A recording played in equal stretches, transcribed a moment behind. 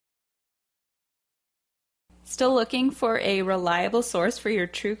Still looking for a reliable source for your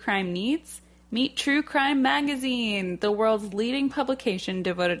true crime needs? Meet True Crime Magazine, the world's leading publication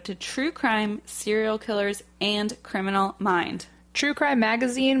devoted to true crime, serial killers, and criminal mind. True Crime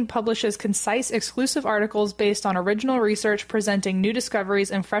Magazine publishes concise, exclusive articles based on original research, presenting new discoveries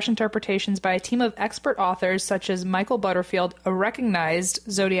and fresh interpretations by a team of expert authors such as Michael Butterfield, a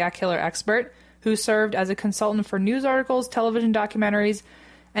recognized Zodiac killer expert who served as a consultant for news articles, television documentaries,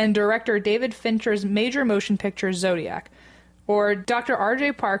 and director David Fincher's major motion picture Zodiac. Or Dr.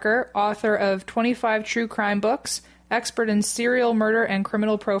 R.J. Parker, author of 25 true crime books, expert in serial murder and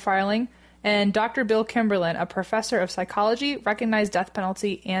criminal profiling, and Dr. Bill Kimberlin, a professor of psychology, recognized death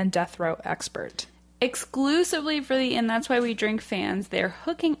penalty, and death row expert. Exclusively for the And That's Why We Drink fans, they're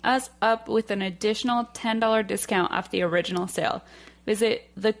hooking us up with an additional $10 discount off the original sale. Visit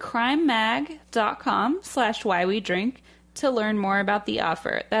thecrimemag.com/whywedrink to learn more about the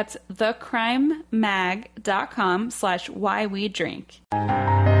offer. That's thecrimemag.com/whywedrink.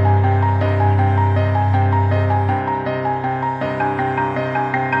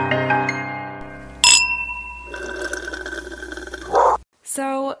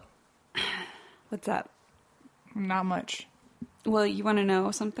 So, what's up? Not much. Well, you want to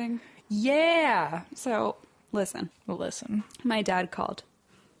know something? Yeah. So, listen. My dad called.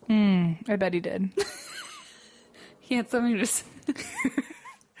 I bet he did. He had something to say.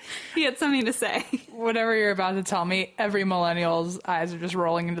 He had something to say. Whatever you're about to tell me, every millennial's eyes are just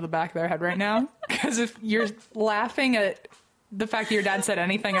rolling into the back of their head right now. Because if you're laughing at the fact that your dad said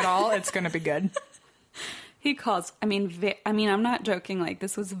anything at all, it's going to be good. He calls. I mean, I'm not joking. Like,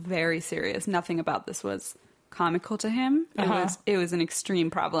 this was very serious. Nothing about this was comical to him. It was an extreme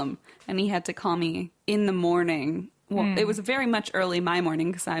problem, and he had to call me in the morning. Well, it was very much early my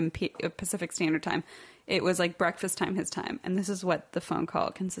morning because I'm Pacific Standard Time. It was like breakfast time his time, and this is what the phone call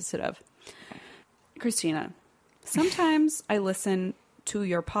consisted of. Christina, sometimes I listen to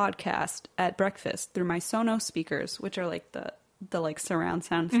your podcast at breakfast through my Sonos speakers, which are like the like surround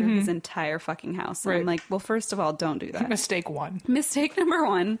sound through his entire fucking house. And I'm like, well, first of all, don't do that. Mistake one. Mistake number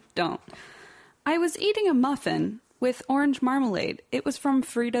one, don't. I was eating a muffin with orange marmalade. It was from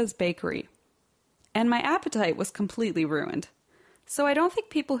Frida's Bakery. And my appetite was completely ruined. So I don't think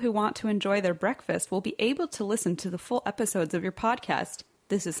people who want to enjoy their breakfast will be able to listen to the full episodes of your podcast.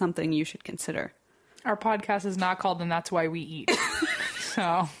 This is something you should consider. Our podcast is not called And That's Why We Eat.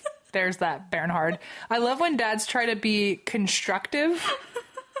 So... there's that, Bernhard. I love when dads try to be constructive,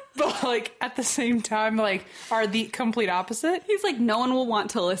 but, like, at the same time, like, are the complete opposite. He's like, no one will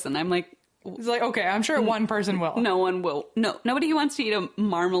want to listen. I'm like... He's like, okay, I'm sure one person will. No one will. No, nobody who wants to eat a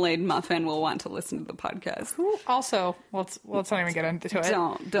marmalade muffin will want to listen to the podcast. Who also... let's not even get into it.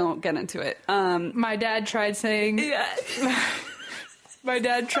 Don't get into it. My dad tried saying... Yeah. My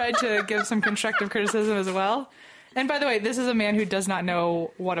dad tried to give some constructive criticism as well. And by the way, this is a man who does not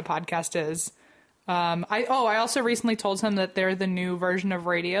know what a podcast is. I also recently told him that they're the new version of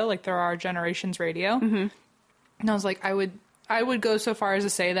radio, like there are Generations Radio. Mm-hmm. And I was like, I would go so far as to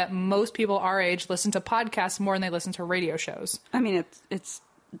say that most people our age listen to podcasts more than they listen to radio shows. I mean, it's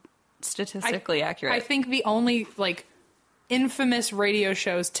statistically accurate. I think the only, like, infamous radio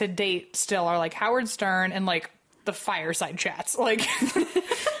shows to date still are, like, Howard Stern and, like, the Fireside Chats. Like...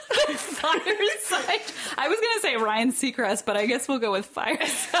 Fireside. I was going to say Ryan Seacrest, but I guess we'll go with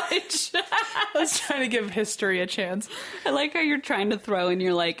Fireside Chat. I was trying to give history a chance. I like how you're trying to throw in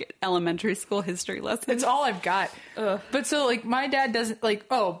your, like, elementary school history lessons. It's all I've got. Ugh. But so, like, my dad doesn't, like,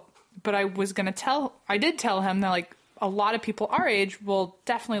 but I did tell him that, like, a lot of people our age will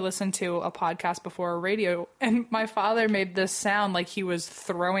definitely listen to a podcast before a radio. And my father made this sound like he was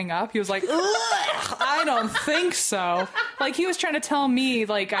throwing up. He was like, ugh, I don't think so. Like, he was trying to tell me,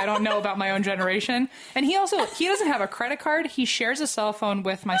 like, I don't know about my own generation. And he doesn't have a credit card. He shares a cell phone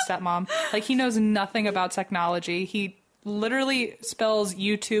with my stepmom. Like, he knows nothing about technology. He literally spells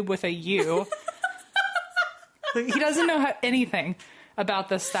YouTube with a U. He doesn't know anything about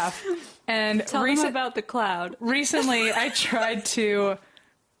this stuff. And tell him about the cloud. Recently, I tried to...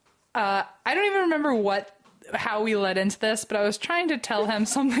 I don't even remember how we led into this, but I was trying to tell him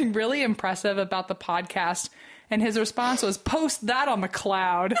something really impressive about the podcast, and his response was, post that on the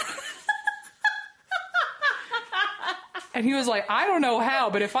cloud. And he was like, I don't know how,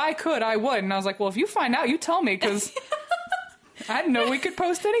 but if I could, I would. And I was like, well, if you find out, you tell me, because I didn't know we could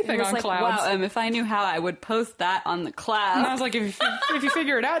post anything on clouds. Wow, if I knew how, I would post that on the cloud. And I was like, if you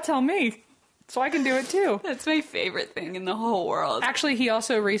figure it out, tell me, so I can do it too. That's my favorite thing in the whole world. Actually, he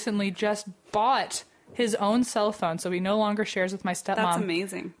also recently just bought his own cell phone, so he no longer shares with my stepmom. That's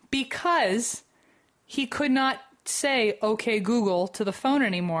amazing. Because he could not say, okay, Google, to the phone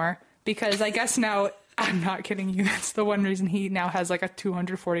anymore, because I guess now I'm not kidding you. That's the one reason he now has like a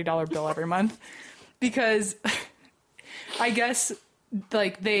 $240 bill every month. Because I guess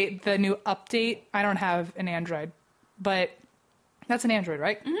like the new update, I don't have an Android, but that's an Android,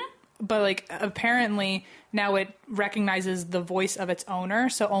 right? Mm-hmm. But like apparently now it recognizes the voice of its owner.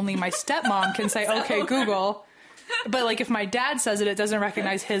 So only my stepmom can say, okay, Google. But like if my dad says it, it doesn't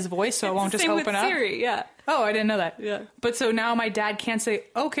recognize his voice, so it won't just open up. Siri, yeah. Oh, I didn't know that. Yeah. But so now my dad can't say,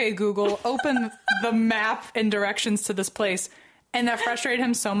 okay, Google, open the map and directions to this place. And that frustrated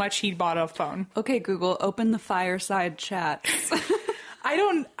him so much he bought a phone. Okay, Google, open the fireside chats. I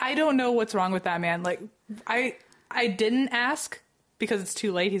don't know what's wrong with that man. Like I didn't ask because it's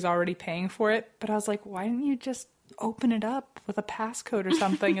too late. He's already paying for it. But I was like, why didn't you just open it up with a passcode or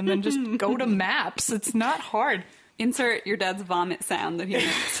something and then just go to maps? It's not hard. Insert your dad's vomit sound that he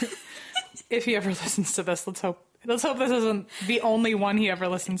makes. If he ever listens to this, let's hope this isn't the only one he ever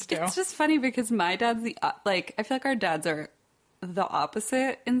listens to. It's just funny because my dad's I feel like our dads are the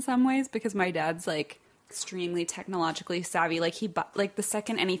opposite in some ways, because my dad's like extremely technologically savvy. Like the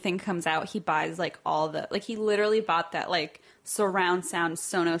second anything comes out, he buys like all the, like he literally bought that like surround sound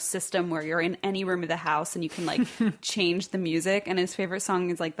Sonos system where you're in any room of the house and you can like change the music. And his favorite song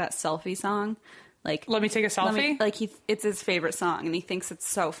is like that selfie song. Like, let me take a selfie. It's his favorite song and he thinks it's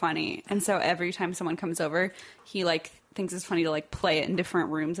so funny. And so every time someone comes over, he like thinks it's funny to like play it in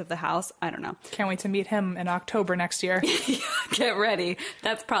different rooms of the house. I don't know. Can't wait to meet him in October next year. Get ready.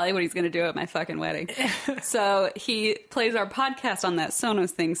 That's probably what he's going to do at my fucking wedding. So he plays our podcast on that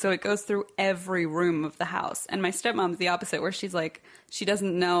Sonos thing. So it goes through every room of the house. And my stepmom's the opposite, where she's like, she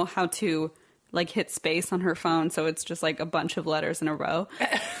doesn't know how to like hit space on her phone. So it's just like a bunch of letters in a row.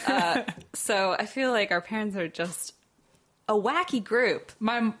 So I feel like our parents are just a wacky group.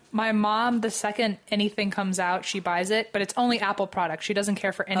 My mom, the second anything comes out, she buys it, but it's only Apple products. She doesn't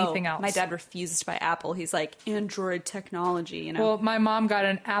care for anything else. My dad refuses to buy Apple. He's like, Android technology, you know. Well, my mom got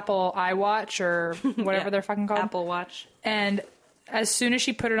an Apple iWatch or whatever they're fucking called. Apple Watch. And as soon as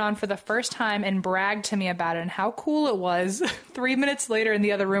she put it on for the first time and bragged to me about it and how cool it was, 3 minutes later in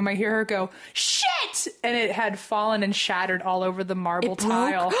the other room, I hear her go, shit! And it had fallen and shattered all over the marble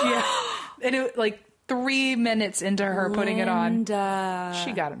tile. Yeah. And it like 3 minutes into her putting it on,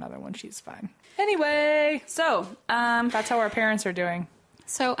 she got another one. She's fine. Anyway, so that's how our parents are doing.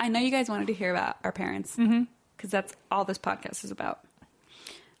 So I know you guys wanted to hear about our parents because that's all this podcast is about.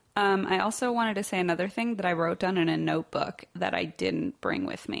 I also wanted to say another thing that I wrote down in a notebook that I didn't bring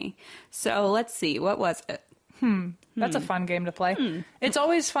with me. So let's see, what was it? That's a fun game to play. It's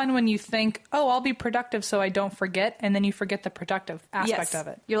always fun when you think, oh, I'll be productive so I don't forget, and then you forget the productive aspect of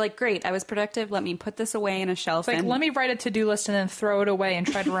it. You're like, great, I was productive, let me put this away in a shelf. It's like, let me write a to-do list and then throw it away and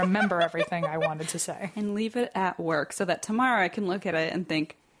try to remember everything I wanted to say. And leave it at work so that tomorrow I can look at it and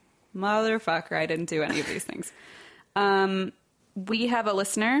think, motherfucker, I didn't do any of these things. We have a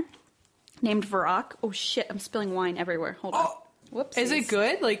listener named Varrock. Oh, shit, I'm spilling wine everywhere. Hold on. Whoops. Is it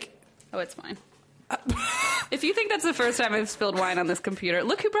good? Like, oh, it's fine. If you think that's the first time I've spilled wine on this computer,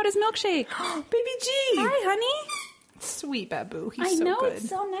 look who brought his milkshake. Baby G. Hi, honey. Sweet Babu. He's I so know, good. it's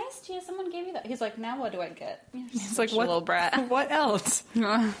so nice to you. Someone gave you that. He's like, now what do I get? He's like, what, little brat. What else? We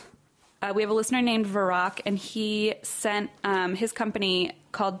have a listener named Varrock, and he sent his company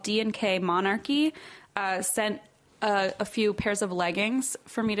called D&K Monarchy sent a few pairs of leggings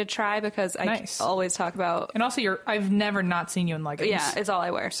for me to try because I always talk about. And also, I've never not seen you in leggings. Yeah, it's all I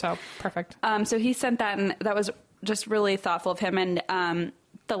wear. So perfect. So he sent that, and that was just really thoughtful of him. And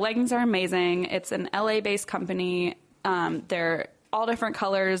the leggings are amazing. It's an LA-based company. They're all different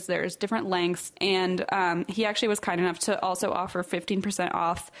colors. There's different lengths, and he actually was kind enough to also offer 15%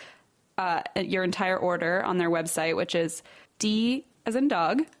 off your entire order on their website, which is D as in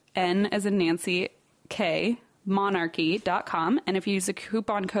dog, N as in Nancy, K, monarchy.com. And if you use the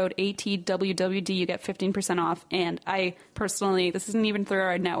coupon code ATWWD, you get 15% off. And I personally, this isn't even through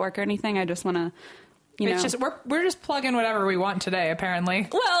our network or anything. I just want to, it's just, we're just plugging whatever we want today, apparently.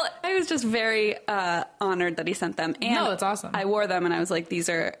 Well, I was just very honored that he sent them. And no, that's awesome. I wore them and I was like, these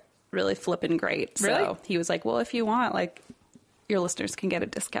are really flipping great. Really? So he was like, well, if you want, like, your listeners can get a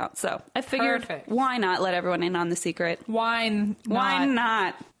discount. So I figured, why not let everyone in on the secret? Why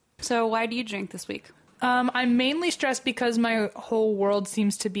not? So why do you drink this week? I'm mainly stressed because my whole world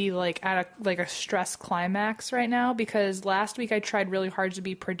seems to be like at a stress climax right now, because last week I tried really hard to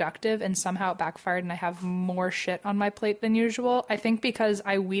be productive and somehow it backfired and I have more shit on my plate than usual. I think because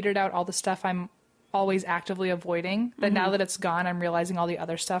I weeded out all the stuff I'm always actively avoiding, that now that it's gone, I'm realizing all the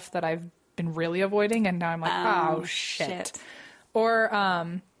other stuff that I've been really avoiding, and now I'm like, oh shit. Or,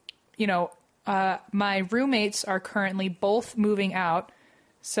 my roommates are currently both moving out.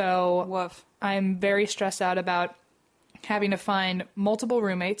 So Woof. I'm very stressed out about having to find multiple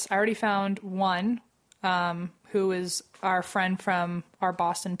roommates. I already found one, who is our friend from our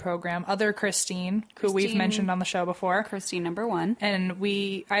Boston program, other Christine, who we've mentioned on the show before. Christine number 1. And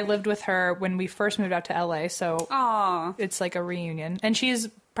I lived with her when we first moved out to LA, so Aww. it's like a reunion. And she's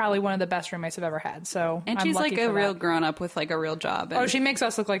probably one of the best roommates I've ever had. So And I'm she's lucky like a for real that. grown up with like a real job. Oh, she makes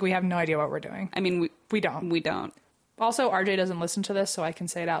us look like we have no idea what we're doing. I mean, We don't. We don't. Also, RJ doesn't listen to this, so I can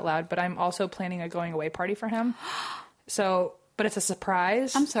say it out loud, but I'm also planning a going away party for him. So, but it's a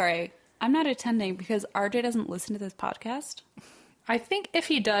surprise. I'm sorry. I'm not attending because RJ doesn't listen to this podcast. I think if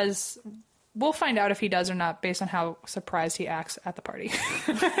he does, we'll find out if he does or not based on how surprised he acts at the party.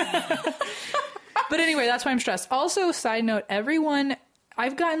 But anyway, that's why I'm stressed. Also, side note, everyone,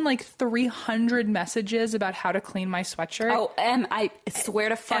 I've gotten like 300 messages about how to clean my sweatshirt. Oh, Em, I swear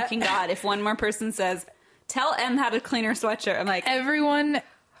to fucking God, if one more person says, tell Em how to clean her sweatshirt, I'm like, Everyone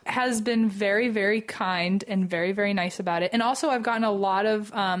has been very, very kind and very, very nice about it. And also, I've gotten a lot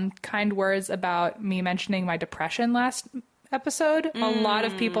of kind words about me mentioning my depression last episode. A lot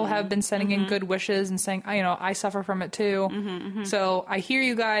of people have been sending in good wishes and saying, I suffer from it too. So I hear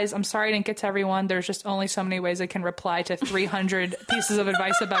you guys. I'm sorry I didn't get to everyone. There's just only so many ways I can reply to 300 pieces of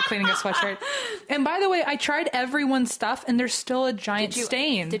advice about cleaning a sweatshirt. And by the way, I tried everyone's stuff and there's still a giant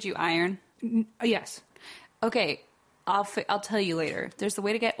stain. Did you iron? Yes. Okay, I'll tell you later. There's a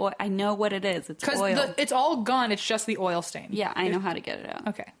way to get oil. I know what it is. It's Because oil. it's all gone. It's just the oil stain. Yeah, I know how to get it out.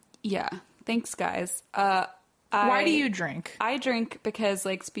 Okay. Yeah. Thanks, guys. Why do you drink? I drink because,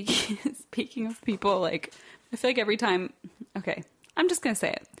 like, speaking of people, like, I feel like every time... Okay, I'm just going to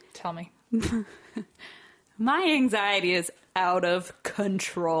say it. Tell me. My anxiety is out of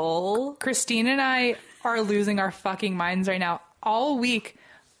control. Christine and I are losing our fucking minds right now. All week,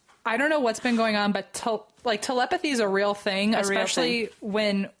 I don't know what's been going on, but telepathy is a real thing, especially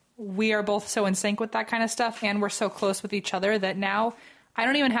when we are both so in sync with that kind of stuff and we're so close with each other that now I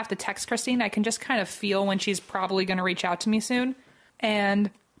don't even have to text Christine. I can just kind of feel when she's probably going to reach out to me soon. And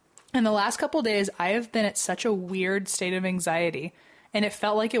in the last couple of days, I have been at such a weird state of anxiety, and it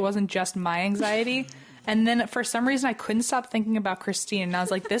felt like it wasn't just my anxiety. And then for some reason, I couldn't stop thinking about Christine. And I was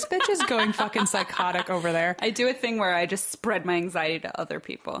like, this bitch is going fucking psychotic over there. I do a thing where I just spread my anxiety to other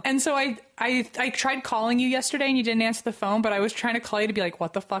people. And so I tried calling you yesterday and you didn't answer the phone, but I was trying to call you to be like,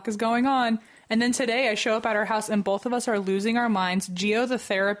 what the fuck is going on? And then today I show up at our house and both of us are losing our minds. Gio, the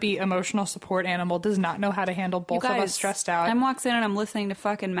therapy emotional support animal, does not know how to handle both of us stressed out. Em walks in and I'm listening to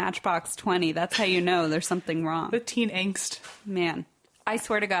fucking Matchbox 20. That's how you know there's something wrong. The teen angst. Man. I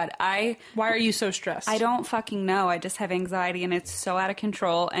swear to God, Why are you so stressed? I don't fucking know. I just have anxiety and it's so out of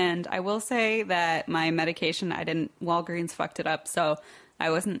control. And I will say that my medication, Walgreens fucked it up. So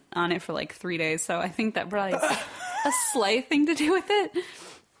I wasn't on it for like 3 days. So I think that probably has a slight thing to do with it.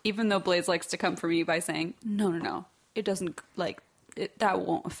 Even though Blaze likes to come for me by saying, no, it doesn't, like, that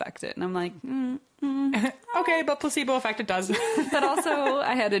won't affect it. And I'm like, Okay, but placebo effect it does. But also,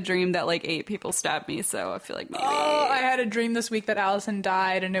 I had a dream that like 8 people stabbed me, so I feel like maybe. Oh, I had a dream this week that Allison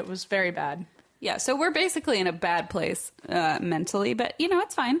died, and it was very bad. Yeah, so we're basically in a bad place mentally, but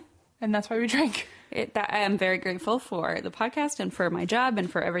it's fine. And that's why we drink. I am very grateful for the podcast and for my job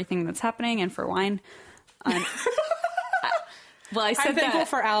and for everything that's happening and for wine. Well, I said I'm thankful that.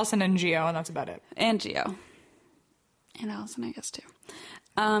 for Allison and Gio, and that's about it. And Gio. And Allison, I guess, too.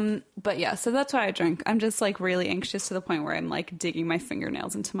 But yeah, so that's why I drink. I'm just like really anxious to the point where I'm like digging my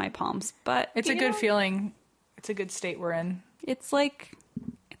fingernails into my palms. But it's a good feeling. It's a good state we're in. It's like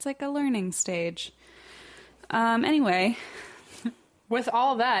a learning stage. Anyway. With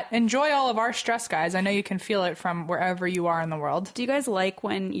all that, enjoy all of our stress, guys. I know you can feel it from wherever you are in the world. Do you guys like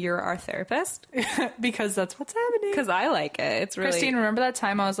when you're our therapist? Because that's what's happening. Because I like it. It's really... Christine, remember that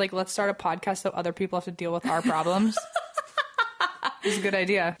time I was like, let's start a podcast so other people have to deal with our problems? It's a good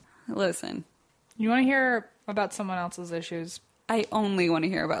idea. Listen. You want to hear about someone else's issues? I only want to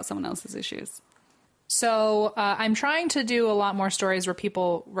hear about someone else's issues. So I'm trying to do a lot more stories where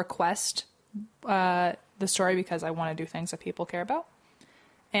people request the story because I want to do things that people care about.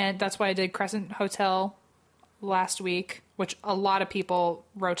 And that's why I did Crescent Hotel last week, which a lot of people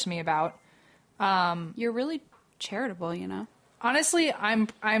wrote to me about. You're really charitable, Honestly,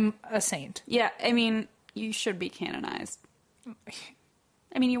 I'm a saint. Yeah, I mean, you should be canonized.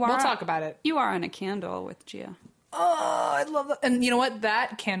 I mean, you are. We'll talk about it. You are on a candle with Gia. Oh, I love that. And you know what?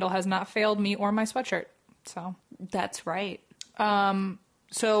 That candle has not failed me or my sweatshirt. So that's right. There's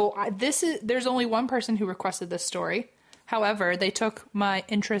only one person who requested this story. However, they took my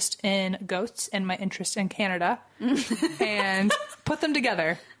interest in ghosts and my interest in Canada and put them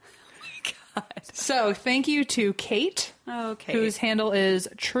together. God. So thank you to Kate, Okay. whose handle is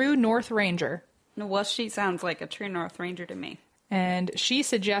True North Ranger. Well, she sounds like a true North Ranger to me. And she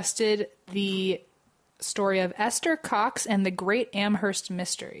suggested the story of Esther Cox and the Great Amherst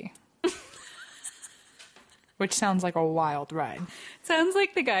Mystery. Which sounds like a wild ride. Sounds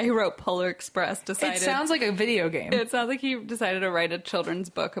like the guy who wrote Polar Express decided... It sounds like a video game. It sounds like he decided to write a children's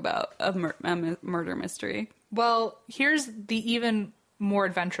book about a murder mystery. Well, here's the even more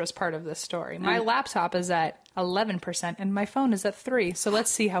adventurous part of this story. My laptop is at 11% and my phone is at 3%. So let's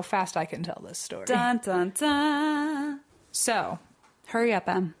see how fast I can tell this story. Dun, dun, dun. So, Hurry up,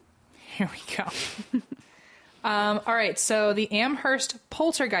 Em. here we go. All right, so the Amherst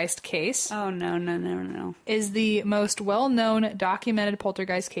poltergeist case Oh, no. is the most well-known documented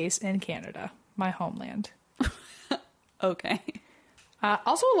poltergeist case in Canada, my homeland. Okay.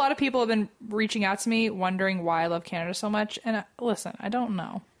 Also, a lot of people have been reaching out to me wondering why I love Canada so much. And listen, I don't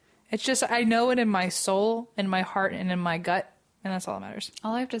know. It's just, I know it in my soul, in my heart, and in my gut. And that's all that matters.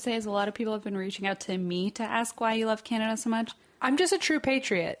 All I have to say is a lot of people have been reaching out to me to ask why you love Canada so much. I'm just a true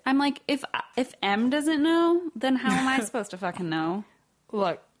patriot. I'm like, if M doesn't know, then how am I supposed to fucking know?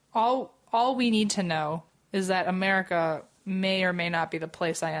 Look, all we need to know is that America may or may not be the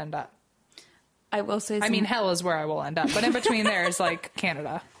place I end up. I will say I mean, hell is where I will end up. But in between there is, like,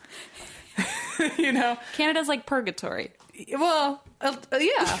 Canada. You know? Canada's like purgatory. Well,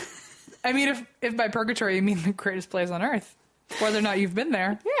 yeah. I mean, if by purgatory you mean the greatest place on earth, whether or not you've been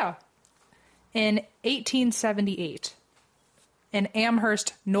there, yeah. In 1878, in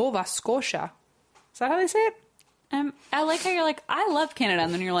Amherst, Nova Scotia. Is that how they say it? I like how you're like, I love Canada,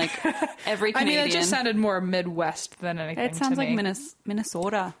 and then you're like, every Canadian. I mean, it just sounded more Midwest than anything. It sounds to like me.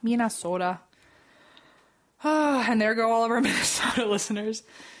 Minnesota. Minnesota. Oh, and there go all of our Minnesota listeners.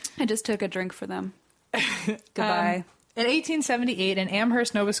 I just took a drink for them. Goodbye. In 1878, in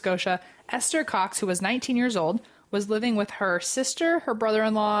Amherst, Nova Scotia, Esther Cox, who was 19 years old, was living with her sister, her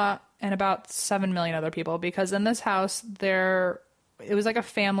brother-in-law, and about 7 million other people, because in this house, it was like a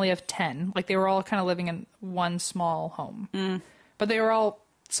family of 10. Like, they were all kind of living in one small home. But they were all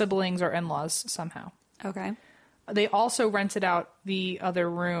siblings or in-laws somehow. Okay. They also rented out the other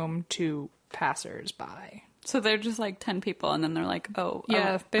room to passers-by. So they're just like 10 people, and then they're like,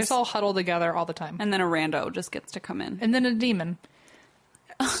 Yeah, they just all huddle together all the time. And then a rando just gets to come in. And then a demon.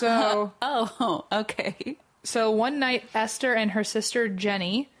 So... Oh, okay. So one night, Esther and her sister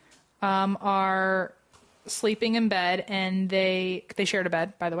Jenny are sleeping in bed, and they shared a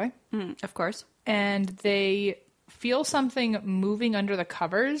bed, by the way. Of course. And they feel something moving under the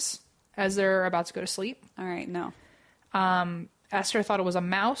covers as they're about to go to sleep. All right, no. Esther thought it was a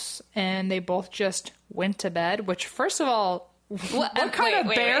mouse, and they both just went to bed, which, first of all, what kind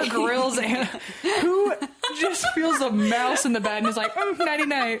of Bear Grylls who just feels a mouse in the bed and is like,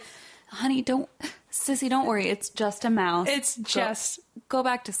 nighty-night. Honey, Sissy, don't worry. It's just a mouse. It's just... Go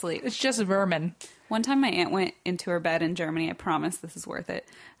back to sleep. It's just vermin. One time my aunt went into her bed in Germany. I promise this is worth it.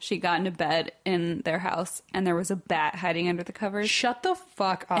 She got into bed in their house, and there was a bat hiding under the covers. Shut the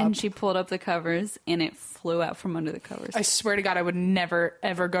fuck up. And she pulled up the covers, and it flew out from under the covers. I swear to God, I would never,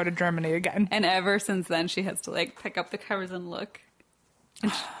 ever go to Germany again. And ever since then, she has to, like, pick up the covers and look.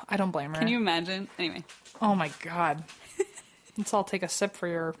 I don't blame her. Can you imagine? Anyway. Oh, my God. Let's all take a sip for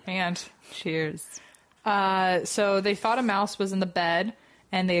your aunt. Cheers. So they thought a mouse was in the bed,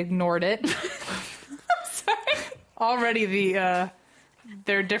 and they ignored it. Sorry. Already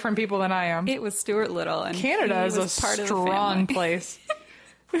they're different people than I am. It was Stuart Little. And Canada is a part strong place.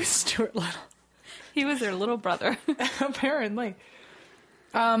 Stuart Little. He was their little brother. Apparently.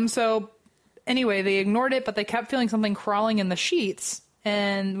 So anyway, they ignored it, but they kept feeling something crawling in the sheets.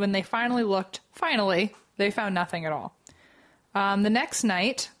 And when they finally looked, they found nothing at all. The next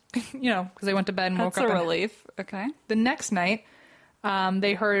night, because they went to bed and woke up. That's a relief. Okay. The next night,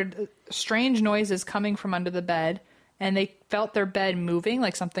 they heard strange noises coming from under the bed, and they felt their bed moving,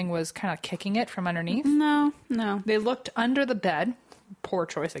 like something was kind of kicking it from underneath. No. They looked under the bed. Poor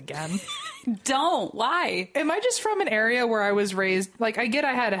choice again. Don't. Why? Am I just from an area where I was raised? Like, I get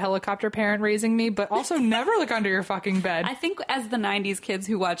I had a helicopter parent raising me, but also never look under your fucking bed. I think as the 90s kids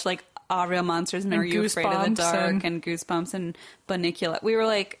who watch, like, All Real Monsters and Are You Afraid of the Dark and Goosebumps and Bunnicula, we were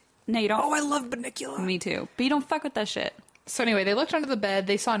like, no, you don't. Oh, I love Bunnicula. Me too. But you don't fuck with that shit. So anyway, they looked under the bed.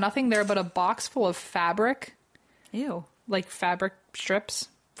 They saw nothing there but a box full of fabric. Ew. Like fabric strips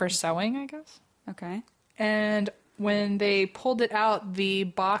for sewing, I guess. Okay. And when they pulled it out, the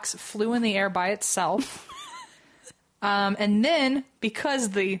box flew in the air by itself. And then, because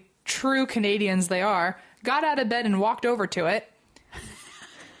the true Canadians they are, got out of bed and walked over to it.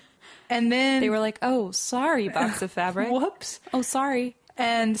 And then... They were like, oh, sorry, box of fabric. Whoops. Oh, sorry.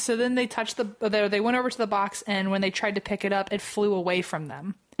 And so then they went over to the box, and when they tried to pick it up, it flew away from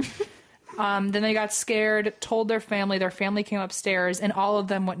them. Then they got scared, told their family came upstairs, and all of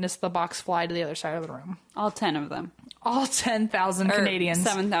them witnessed the box fly to the other side of the room. All 10 of them. All 10,000 Canadians.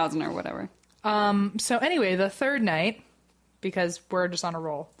 7,000 or whatever. So anyway, the third night, because we're just on a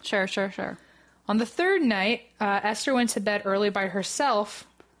roll. Sure. On the third night, Esther went to bed early by herself.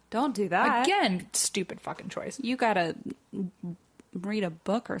 Don't do that. Again, stupid fucking choice. You gotta read a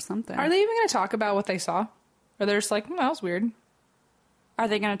book or something. Are they even going to talk about what they saw? Or they're just like, that was weird. Are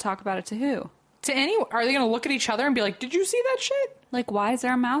they going to talk about it to who? To anyone? Are they going to look at each other and be like, did you see that shit? Like, why is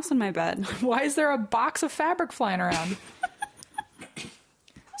there a mouse in my bed? Why is there a box of fabric flying around?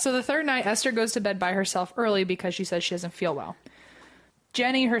 So the third night, Esther goes to bed by herself early because she says she doesn't feel well.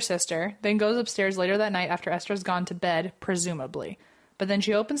 Jenny, her sister, then goes upstairs later that night after Esther's gone to bed, presumably. But then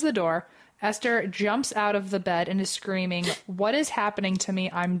she opens the door. Esther jumps out of the bed and is screaming, "What is happening to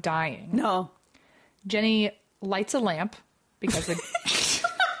me? I'm dying." No. Jenny lights a lamp because the... I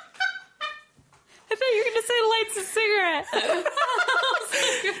thought you were going to say lights a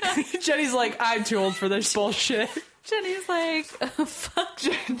cigarette. Jenny's like, I'm too old for this bullshit. Jenny's like, oh, fuck.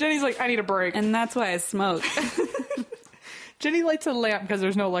 Jenny's like, I need a break. And that's why I smoke. Jenny lights a lamp because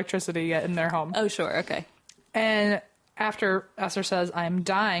there's no electricity yet in their home. Oh, sure. Okay. And after Esther says, I'm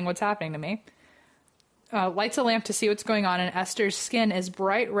dying, what's happening to me? Lights a lamp to see what's going on, and Esther's skin is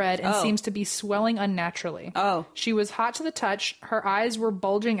bright red and seems to be swelling unnaturally. Oh. She was hot to the touch. Her eyes were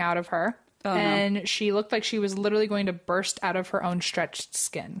bulging out of her. Oh, and she looked like she was literally going to burst out of her own stretched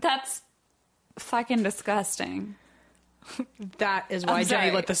skin. That's fucking disgusting. That is why Jenny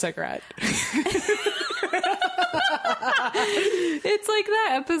lit the cigarette. It's like that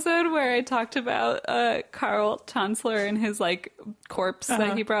episode where I talked about Carl Chancellor and his like corpse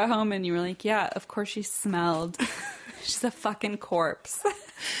that he brought home, and you were like, yeah, of course she smelled. She's a fucking corpse.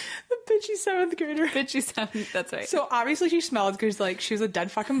 The bitchy 7th grader. Bitchy 7th, that's right. So obviously she smelled because like she was a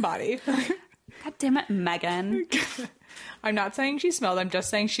dead fucking body. God damn it, Megan. I'm not saying she smelled, I'm just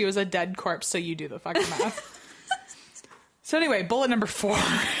saying she was a dead corpse, so you do the fucking math. So anyway, bullet number 4.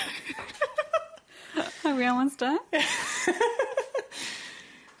 Are we almost done?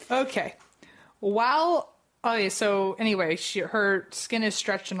 Okay. So anyway, her skin is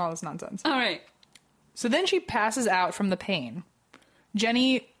stretched and all this nonsense. All right. So then she passes out from the pain.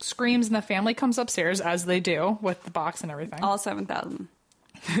 Jenny screams and the family comes upstairs, as they do, with the box and everything. All 7,000.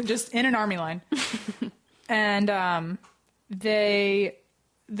 Just in an army line. And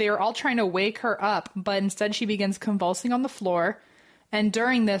they're all trying to wake her up, but instead she begins convulsing on the floor. And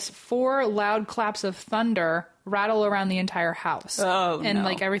during this, 4 loud claps of thunder rattle around the entire house. Oh, and no.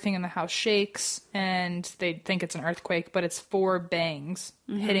 like everything in the house shakes, and they think it's an earthquake, but it's 4 bangs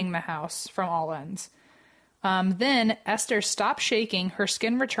hitting the house from all ends. Then Esther stopped shaking, her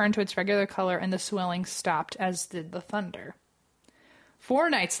skin returned to its regular color, and the swelling stopped, as did the thunder. 4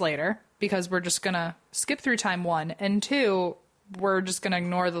 nights later, because we're just gonna skip through time 1, and 2, we're just gonna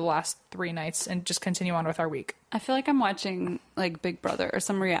ignore the last 3 nights and just continue on with our week. I feel like I'm watching like Big Brother or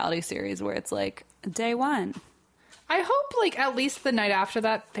some reality series where it's like day 1. I hope like at least the night after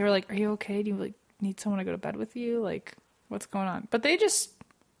that they were like, "Are you okay? Do you like need someone to go to bed with you? Like, what's going on?" But they just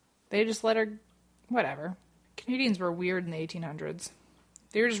let her. Whatever. Canadians were weird in the 1800s.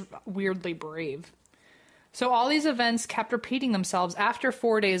 They were just weirdly brave. So all these events kept repeating themselves after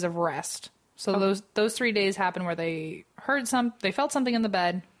 4 days of rest. So those 3 days happened where they they felt something in the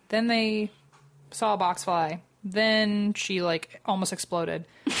bed, then they saw a box fly, then she like almost exploded.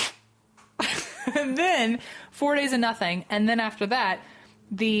 And then 4 days of nothing, and then after that,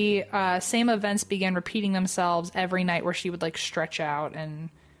 the same events began repeating themselves every night where she would like stretch out and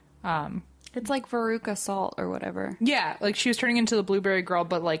it's like Veruca Salt or whatever. Yeah, like she was turning into the Blueberry Girl,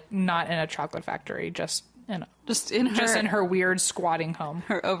 but like not in a chocolate factory, just in her weird squatting home,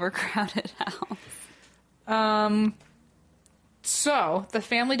 her overcrowded house. So the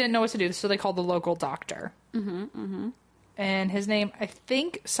family didn't know what to do, so they called the local doctor. And his name, I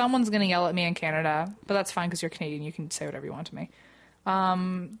think someone's gonna yell at me in Canada, but that's fine because you're Canadian. You can say whatever you want to me.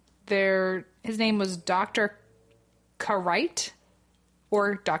 His name was Dr. Carrite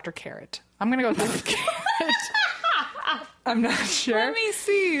or Dr. Carrot. I'm gonna go with Dr. Carrot. I'm not sure. Let me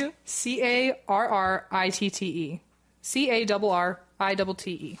see. Carritte.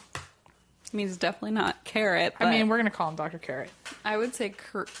 Carritte. Means definitely not carrot. I mean, we're gonna call him Dr. Carrot. I would say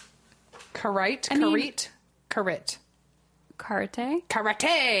Carrite.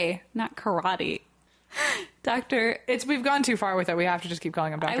 Karate. Not karate. Doctor. We've gone too far with it. We have to just keep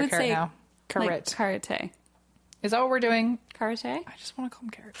calling him Dr. Carrot now. Carrot. Like karate. Is that what we're doing? Karate? I just want to call him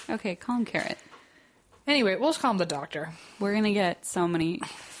Carrot. Okay, call him Carrot. Anyway, we'll just call him the doctor. We're gonna get so many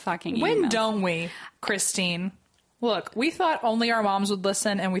fucking emails. When don't we, Christine? Look, we thought only our moms would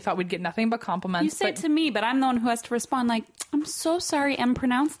listen, and we thought we'd get nothing but compliments. You say it to me, but I'm the one who has to respond like, I'm so sorry M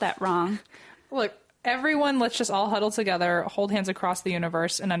pronounced that wrong. Look, everyone, let's just all huddle together, hold hands across the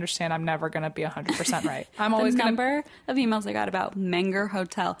universe, and understand I'm never going to be 100% right. I'm always going to... The number of emails I got about Menger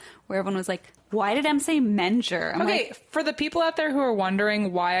Hotel, where everyone was like, why did M say Menger? I'm okay, like, for the people out there who are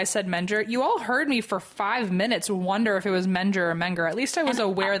wondering why I said Menger, you all heard me for 5 minutes wonder if it was Menger or Menger. At least I was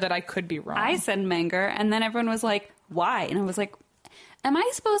aware that I could be wrong. I said Menger, and then everyone was like, why? And I was like, am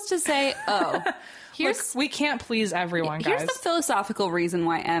I supposed to say, oh... Look, we can't please everyone, guys. Here's the philosophical reason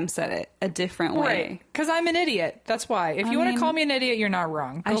why M said it a different way. Right, because I'm an idiot. That's why. If you want to call me an idiot, you're not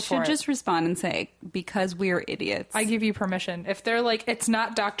wrong. Go I should just respond and say, because we're idiots. I give you permission. If they're like, it's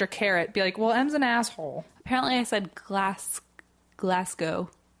not Dr. Carrot, be like, well, M's an asshole. Apparently I said Glasgow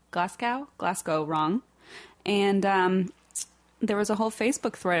wrong. And there was a whole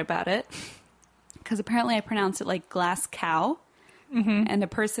Facebook thread about it, because apparently I pronounced it like glass cow. Mm-hmm. And a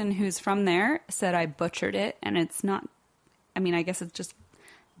person who's from there said I butchered it, and it's not. I mean, I guess it's just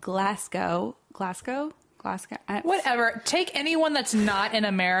Glasgow. Whatever. Take anyone that's not in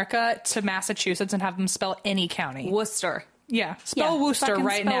America to Massachusetts and have them spell any county. Worcester. Yeah, spell Worcester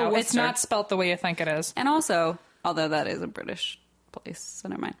right now. Worcester. It's not spelt the way you think it is. And also, although that is a British place, so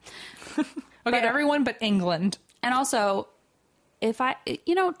never mind. Okay, everyone but England. And also, if I,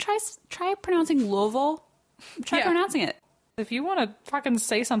 try pronouncing Louisville. Try pronouncing it. If you want to fucking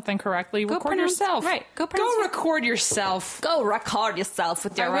say something correctly, record yourself. Right. Go record yourself. Go record yourself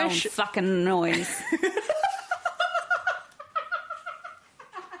with your own fucking noise.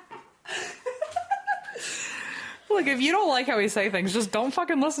 Look, if you don't like how we say things, just don't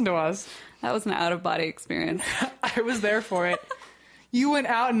fucking listen to us. That was an out-of-body experience. I was there for it. You went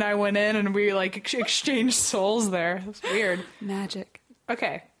out and I went in, and we like exchanged souls there. It was weird. Magic.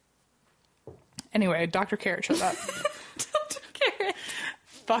 Okay. Anyway, Dr. Carrot showed up. Carrot.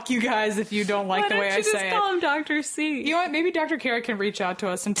 Fuck you guys if you don't like the way I say it. Why don't you just call him Dr. C? You know what? Maybe Dr. Carrot can reach out to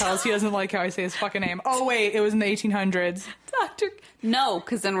us and tell us he doesn't like how I say his fucking name. Oh, wait. It was in the 1800s. No,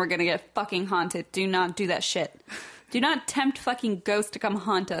 because then we're going to get fucking haunted. Do not do that shit. Do not tempt fucking ghosts to come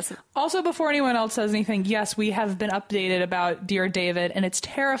haunt us. Also, before anyone else says anything, yes, we have been updated about Dear David, and it's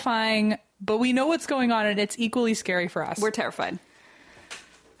terrifying, but we know what's going on, and it's equally scary for us. We're terrified.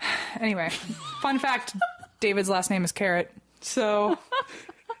 Anyway, fun fact, David's last name is Carrot. So,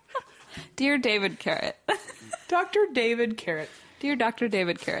 Dear David Carrot. Dr. David Carrot. Dear Dr.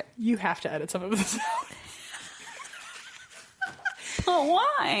 David Carrot. You have to edit some of this out. Oh,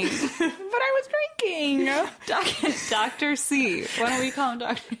 why? But I was drinking. Dr. C. Why don't we call him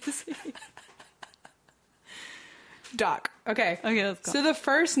Dr. C? Doc. Okay, let's go. So the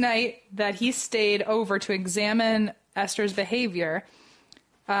first night that he stayed over to examine Esther's behavior,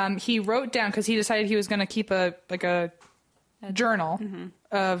 he wrote down, because he decided he was going to keep a journal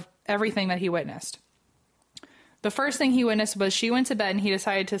of everything that he witnessed. The first thing he witnessed was she went to bed, and he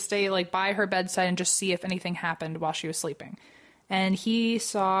decided to stay by her bedside and just see if anything happened while she was sleeping. And he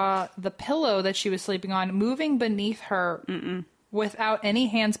saw the pillow that she was sleeping on moving beneath her without any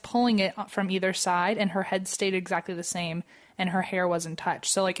hands pulling it from either side, and her head stayed exactly the same, and her hair wasn't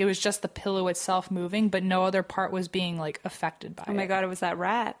touched. So it was just the pillow itself moving, but no other part was being affected by it. Oh my God, it was that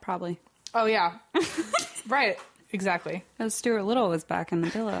rat, probably. Oh yeah. Right. Exactly. Stuart Little was back in the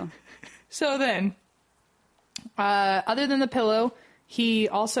pillow. So then, other than the pillow, he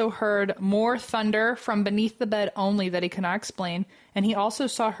also heard more thunder from beneath the bed only that he could not explain. And he also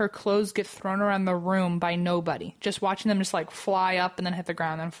saw her clothes get thrown around the room by nobody. Just watching them just fly up and then hit the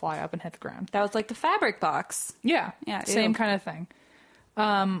ground, then fly up and hit the ground. That was like the fabric box. Yeah. Same kind of thing.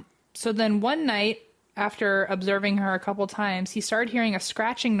 So then one night, after observing her a couple times, he started hearing a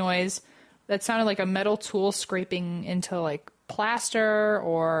scratching noise that sounded like a metal tool scraping into plaster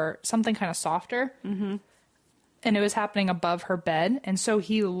or something kind of softer. Mm-hmm. And it was happening above her bed. And so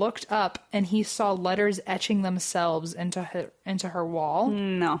he looked up and he saw letters etching themselves into her wall.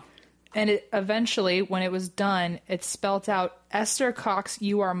 No. And it eventually, when it was done, it spelt out, Esther Cox,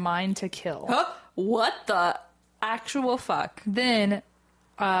 you are mine to kill. Huh? What the actual fuck? Then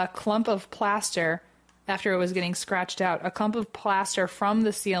a clump of plaster, after it was getting scratched out, a clump of plaster from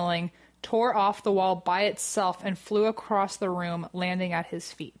the ceiling tore off the wall by itself and flew across the room, landing at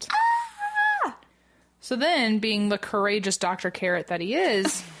his feet. So then, being the courageous Dr. Carrot that he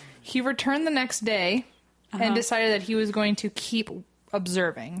is, he returned the next day and decided that he was going to keep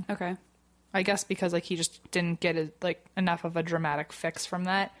observing. Okay. I guess because he just didn't get enough of a dramatic fix from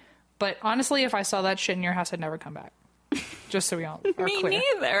that. But honestly, if I saw that shit in your house, I'd never come back. just so we all are Me clear.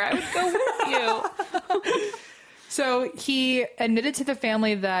 neither. I would go with you. So he admitted to the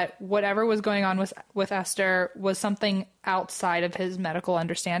family that whatever was going on with Esther was something outside of his medical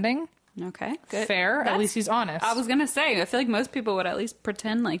understanding. Okay, good. Fair. At least he's honest. I was going to say, I feel like most people would at least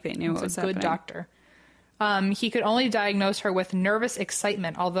pretend like they knew what was happening. He's a good doctor. He could only diagnose her with nervous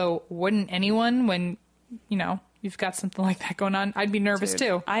excitement, although wouldn't anyone when, you've got something like that going on? I'd be nervous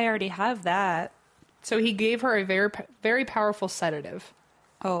too. I already have that. So he gave her a very, very powerful sedative.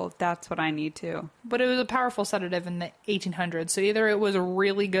 Oh, that's what I need too. But it was a powerful sedative in the 1800s. So either it was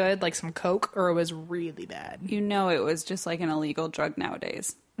really good, like some Coke, or it was really bad. It was just like an illegal drug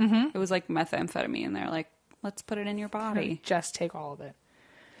nowadays. Mm-hmm. It was like methamphetamine. They're like, let's put it in your body. Just take all of it.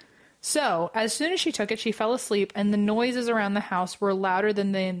 So as soon as she took it, she fell asleep, and the noises around the house were louder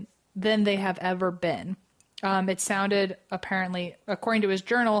than they have ever been. It sounded, apparently, according to his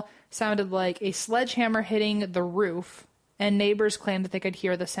journal, sounded like a sledgehammer hitting the roof. And neighbors claimed that they could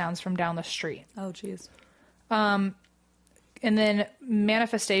hear the sounds from down the street. Oh, jeez. And then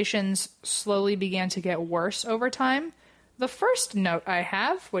manifestations slowly began to get worse over time. The first note I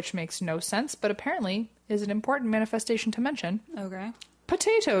have, which makes no sense, but apparently is an important manifestation to mention. Okay.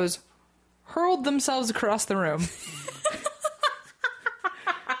 Potatoes hurled themselves across the room.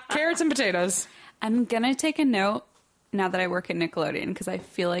 Carrots and potatoes. I'm going to take a note now that I work at Nickelodeon, because I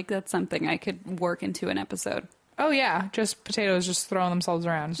feel like that's something I could work into an episode. Oh, yeah. Just potatoes just throwing themselves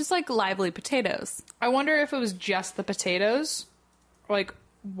around. Just like lively potatoes. I wonder if it was just the potatoes. Like,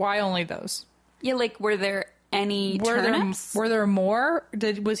 why only those? Yeah, like, were there any turnips? Were there more?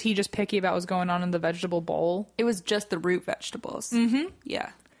 Was he just picky about what's going on in the vegetable bowl? It was just the root vegetables. Mm-hmm.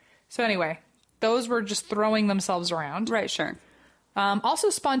 Yeah. So anyway, those were just throwing themselves around. Right, sure. Also,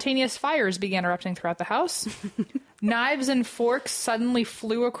 spontaneous fires began erupting throughout the house. Knives and forks suddenly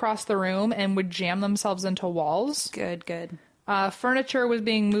flew across the room and would jam themselves into walls. Good. Furniture was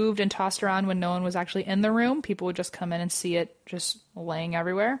being moved and tossed around when no one was actually in the room. People would just come in and see it just laying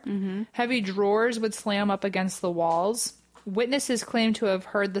everywhere. Mm-hmm. Heavy drawers would slam up against the walls. Witnesses claimed to have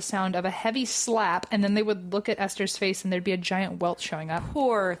heard the sound of a heavy slap, and then they would look at Esther's face and there'd be a giant welt showing up.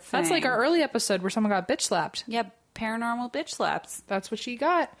 Poor thing. That's like our early episode where someone got bitch slapped. Yep, paranormal bitch slaps. That's what she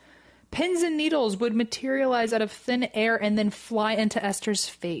got. Pins and needles would materialize out of thin air and then fly into Esther's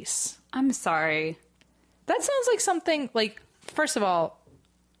face. I'm sorry. That sounds like something, like, first of all,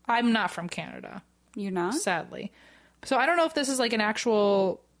 I'm not from Canada. You're not? Sadly. So I don't know if this is like an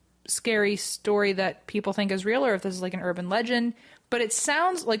actual scary story that people think is real or if this is like an urban legend. But it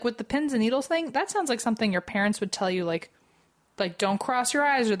sounds like with the pins and needles thing, that sounds like something your parents would tell you, like don't cross your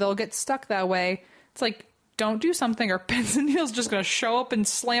eyes or they'll get stuck that way. It's like, don't do something or pins and needles just going to show up and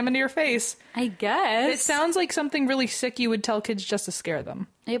slam into your face. I guess. It sounds like something really sick you would tell kids just to scare them.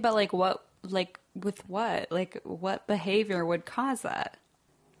 Yeah, but like what? Like with what? Like what behavior would cause that?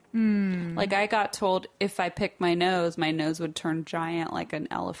 Like I got told if I picked my nose would turn giant like an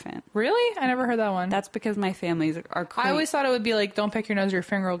elephant. Really? I never heard that one. That's because my families are crazy. I always thought it would be like, don't pick your nose or your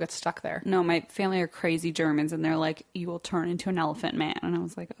finger will get stuck there. No, my family are crazy Germans and they're like, you will turn into an elephant man. And I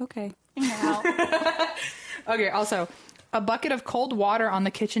was like, okay. Okay, also, a bucket of cold water on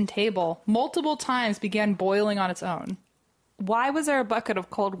the kitchen table multiple times began boiling on its own. Why was there a bucket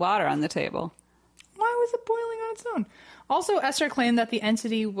of cold water on the table? Why was it boiling on its own? Also, Esther claimed that the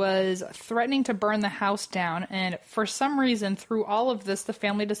entity was threatening to burn the house down, and for some reason, through all of this, the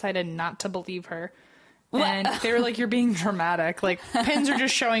family decided not to believe her. And they were like, you're being dramatic. Like, pins are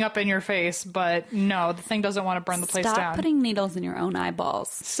just showing up in your face, but no, the thing doesn't want to burn the place down. Stop putting needles in your own eyeballs.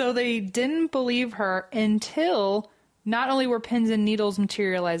 So they didn't believe her until not only were pins and needles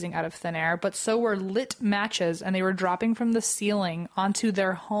materializing out of thin air, but so were lit matches, and they were dropping from the ceiling onto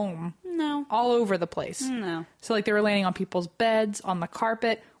their home. No. All over the place. No. So, like, they were landing on people's beds, on the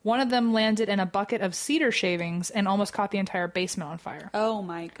carpet. One of them landed in a bucket of cedar shavings and almost caught the entire basement on fire. Oh,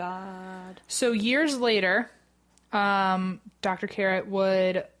 my God. So, years later, Dr. Carrot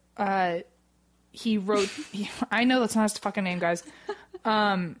would, he wrote, I know that's not his fucking name, guys.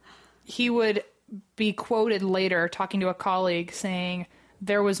 He would be quoted later talking to a colleague saying,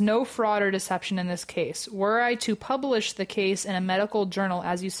 "There was no fraud or deception in this case. Were I to publish the case in a medical journal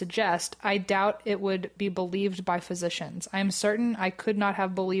as you suggest, I doubt it would be believed by physicians. I am certain I could not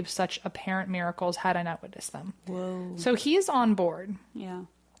have believed such apparent miracles had I not witnessed them." Whoa. So he's on board. Yeah.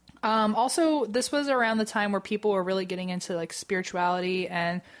 Also, this was around the time where people were really getting into like spirituality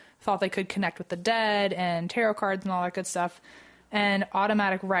and thought they could connect with the dead and tarot cards and all that good stuff. And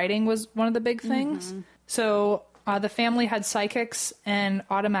automatic writing was one of the big things. Mm-hmm. So the family had psychics and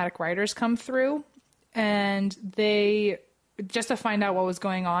automatic writers come through, and they just to find out what was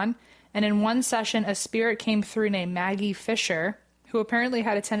going on. And in one session, a spirit came through named Maggie Fisher, who apparently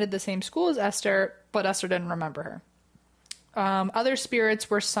had attended the same school as Esther, but Esther didn't remember her. Other spirits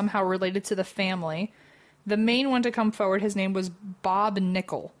were somehow related to the family. The main one to come forward, his name was Bob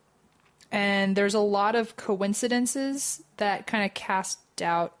Nickel. And there's a lot of coincidences that kind of cast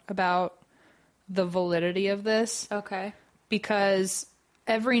doubt about the validity of this. Okay. Because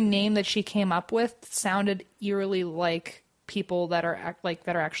every name that she came up with sounded eerily like people that are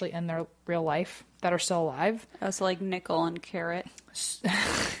actually in their real life that are still alive. Oh, so like nickel and carrot.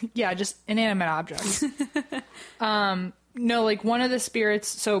 Yeah, just inanimate objects. No, like one of the spirits,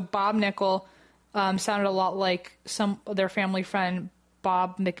 so Bob Nickel, sounded a lot like their family friend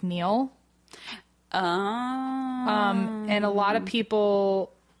Bob McNeil. And a lot of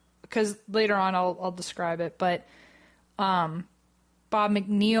people, because later on I'll describe it, but Bob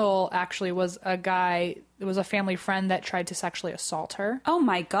McNeil actually was a guy, it was a family friend that tried to sexually assault her. Oh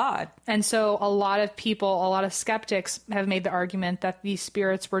my God. And so a lot of skeptics have made the argument that these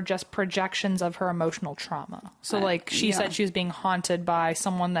spirits were just projections of her emotional trauma. So like she said she was being haunted by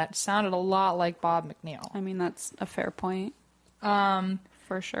someone that sounded a lot like Bob McNeil. I mean, that's a fair point.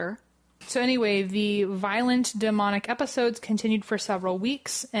 For sure. So anyway, the violent demonic episodes continued for several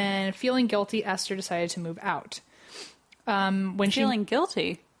weeks, and feeling guilty, Esther decided to move out. Feeling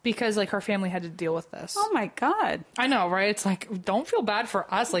guilty? Because, like, her family had to deal with this. Oh my God. I know, right? It's like, don't feel bad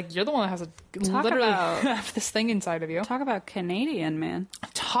for us. Like, you're the one that has to literally have this thing inside of you. Talk about Canadian, man.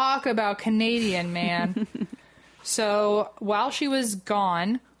 Talk about Canadian, man. So, while she was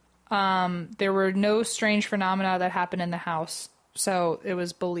gone, there were no strange phenomena that happened in the house. So, it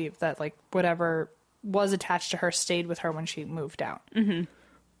was believed that, like, whatever was attached to her stayed with her when she moved out. Mm-hmm.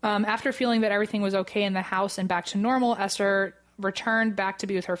 After feeling that everything was okay in the house and back to normal, Esther returned back to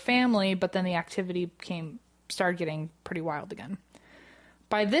be with her family, but then the activity started getting pretty wild again.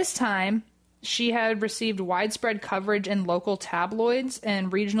 By this time, she had received widespread coverage in local tabloids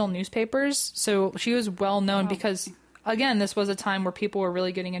and regional newspapers, so she was well known because, again, this was a time where people were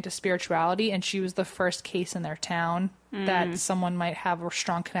really getting into spirituality, and she was the first case in their town that someone might have a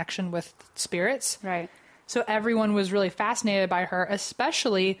strong connection with spirits. Right. So everyone was really fascinated by her,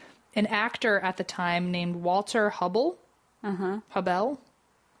 especially an actor at the time named Walter Hubble. Hubble?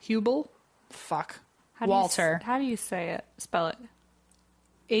 Fuck. Walter. How do you say it? Spell it.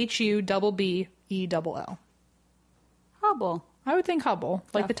 Hubbell. Hubble. I would think Hubble,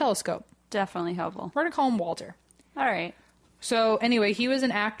 like the telescope. Definitely Hubble. We're going to call him Walter. All right. So anyway, he was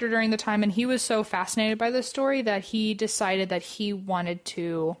an actor during the time, and he was so fascinated by this story that he decided that he wanted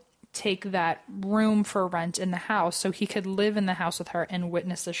to take that room for rent in the house so he could live in the house with her and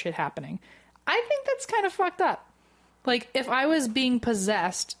witness this shit happening. I think that's kind of fucked up. Like, if I was being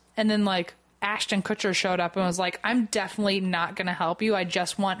possessed and then, like, Ashton Kutcher showed up and was like, I'm definitely not going to help you. I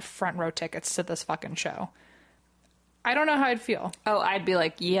just want front row tickets to this fucking show. I don't know how I'd feel. Oh, I'd be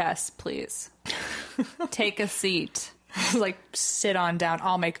like, yes, please. Take a seat. Like, sit on down.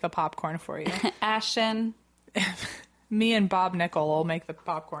 I'll make the popcorn for you. Ashton. Me and Bob Nickel will make the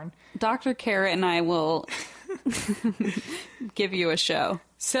popcorn. Dr. Carrot and I will give you a show.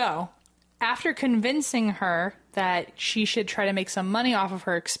 So, after convincing her that she should try to make some money off of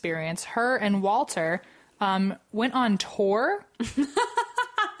her experience, her and Walter went on tour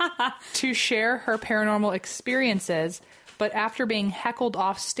to share her paranormal experiences, but after being heckled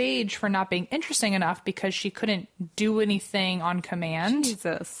off stage for not being interesting enough because she couldn't do anything on command.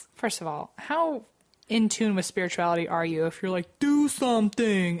 Jesus. First of all, how in tune with spirituality are you if you're like, do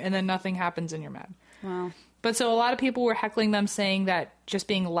something, and then nothing happens and you're mad? Wow. But so a lot of people were heckling them, saying that just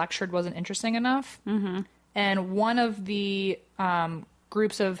being lectured wasn't interesting enough. Mm-hmm. And one of the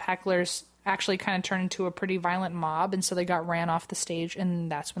groups of hecklers actually kind of turned into a pretty violent mob, and so they got ran off the stage,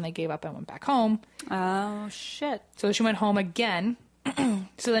 and that's when they gave up and went back home. Oh, shit. So she went home again.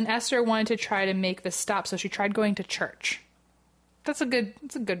 So then Esther wanted to try to make this stop, so she tried going to church. That's a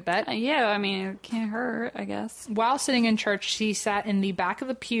good bet. Yeah, I mean, it can't hurt, I guess. While sitting in church, she sat in the back of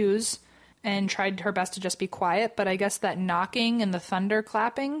the pews and tried her best to just be quiet, but I guess that knocking and the thunder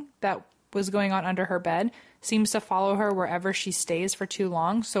clapping that was going on under her bed seems to follow her wherever she stays for too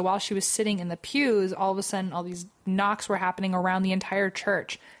long. So while she was sitting in the pews, all of a sudden all these knocks were happening around the entire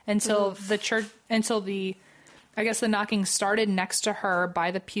church until I guess the knocking started next to her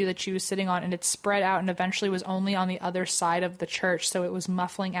by the pew that she was sitting on, and it spread out and eventually was only on the other side of the church, so it was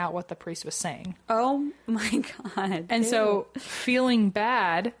muffling out what the priest was saying. Oh my God. And so, feeling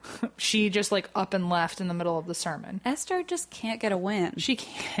bad, she just like up and left in the middle of the sermon. Esther just can't get a win. She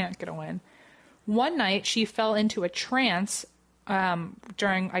can't get a win. One night, she fell into a trance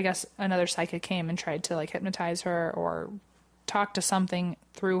during, I guess, another psychic came and tried to like hypnotize her or talked to something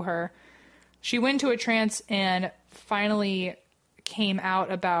through her. She went into a trance and finally came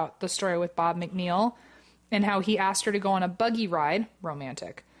out about the story with Bob McNeil and how he asked her to go on a buggy ride,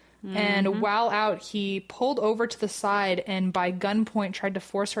 romantic. And while out, he pulled over to the side and by gunpoint tried to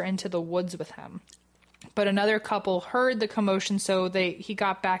force her into the woods with him. But another couple heard the commotion, so he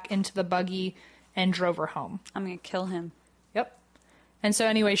got back into the buggy and drove her home. I'm going to kill him. Yep. And so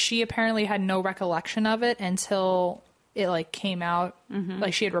anyway, she apparently had no recollection of it until it like came out.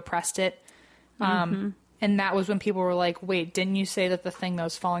 Like she had repressed it. And that was when people were like, wait, didn't you say that the thing that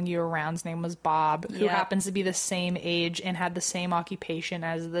was following you around's name was Bob, who happens to be the same age and had the same occupation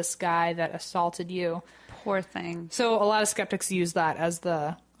as this guy that assaulted you? Poor thing. So a lot of skeptics use that as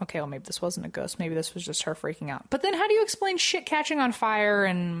the, okay, well, maybe this wasn't a ghost. Maybe this was just her freaking out. But then how do you explain shit catching on fire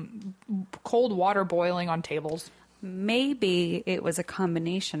and cold water boiling on tables? Maybe it was a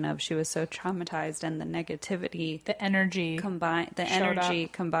combination of she was so traumatized and the negativity. The energy.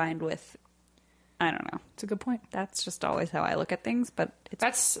 Combined with, I don't know. It's a good point. That's just always how I look at things, but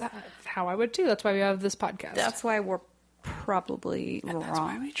that's how I would too. That's why we have this podcast. That's why we're probably wrong. That's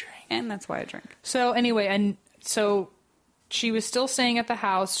why we drink. And that's why I drink. So anyway, and so she was still staying at the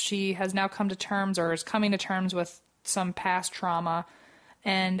house. She has now come to terms or is coming to terms with some past trauma.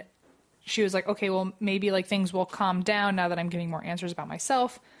 And she was like, okay, well, maybe like things will calm down now that I'm getting more answers about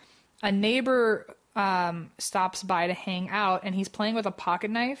myself. A neighbor stops by to hang out and he's playing with a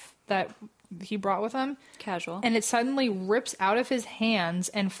pocket knife that he brought with him. Casual. And it suddenly rips out of his hands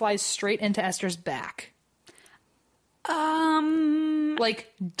and flies straight into Esther's back.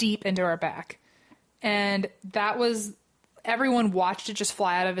 Like deep into her back. And that was, everyone watched it just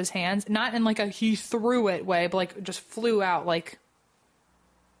fly out of his hands. Not in like a he threw it way, but like just flew out like.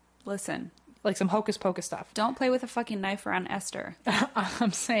 Listen. Like some hocus pocus stuff. Don't play with a fucking knife around Esther.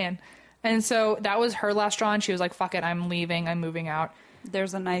 I'm saying. And so that was her last straw and she was like, fuck it, I'm leaving, I'm moving out.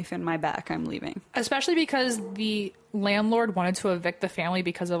 There's a knife in my back, I'm leaving. Especially because the landlord wanted to evict the family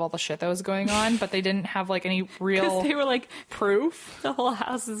because of all the shit that was going on, but they didn't have like any real they were like, proof. The whole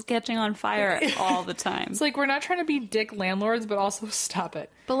house is catching on fire all the time. It's like, we're not trying to be dick landlords, but also stop it.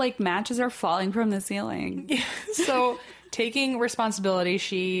 But like matches are falling from the ceiling. So taking responsibility,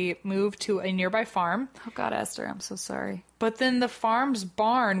 she moved to a nearby farm. Oh God, Esther, I'm so sorry. But then the farm's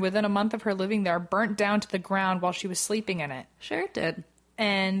barn, within a month of her living there, burnt down to the ground while she was sleeping in it. Sure it did.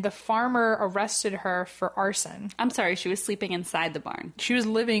 And the farmer arrested her for arson. I'm sorry, she was sleeping inside the barn. She was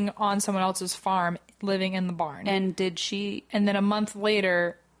living on someone else's farm, living in the barn. And did she... And then a month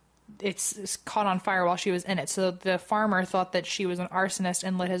later, it's caught on fire while she was in it. So the farmer thought that she was an arsonist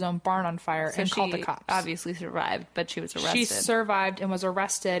and lit his own barn on fire and called the cops. Obviously survived, but she was arrested. She survived and was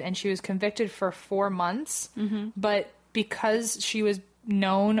arrested, and she was convicted for 4 months. But because she was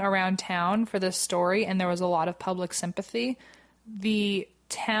known around town for this story and there was a lot of public sympathy, the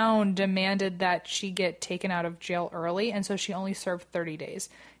town demanded that she get taken out of jail early, and so she only served 30 days.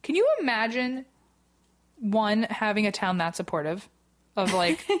 Can you imagine, one, having a town that supportive of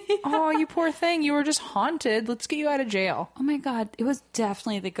like, oh, you poor thing, you were just haunted, let's get you out of jail. Oh my God, it was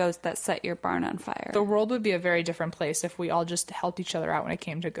definitely the ghost that set your barn on fire. The world would be a very different place if we all just helped each other out when it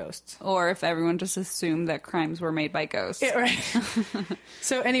came to ghosts. Or if everyone just assumed that crimes were made by ghosts. Yeah, right.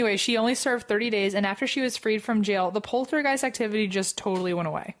 So anyway, she only served 30 days, and after she was freed from jail, the poltergeist activity just totally went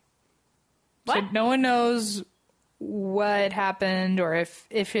away. What? So no one knows what happened, or if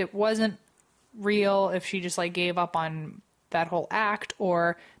it wasn't real, if she just like gave up on that whole act,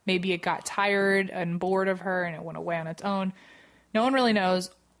 or maybe it got tired and bored of her and it went away on its own. No one really knows.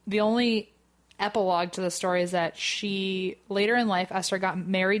 The only epilogue to the story is that she, later in life, Esther got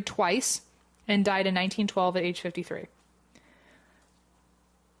married twice and died in 1912 at age 53.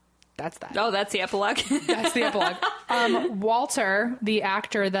 That's that. Oh, that's the epilogue? That's the epilogue. Walter, the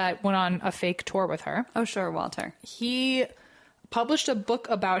actor that went on a fake tour with her. Oh, sure, Walter. He published a book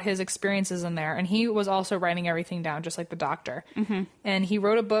about his experiences in there, and he was also writing everything down, just like the doctor. And he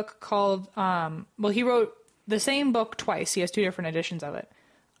wrote a book called, he wrote the same book twice. He has 2 different editions of it.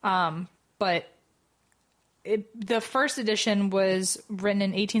 But the first edition was written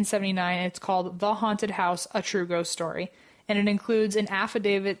in 1879, and it's called The Haunted House, A True Ghost Story. And it includes an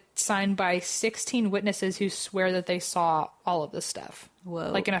affidavit signed by 16 witnesses who swear that they saw all of this stuff. Whoa.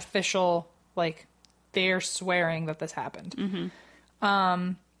 Like an official, like, they're swearing that this happened.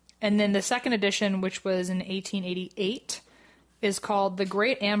 And then the second edition, which was in 1888, is called The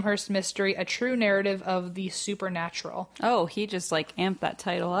Great Amherst Mystery, A True Narrative of the Supernatural. Oh, he just like amped that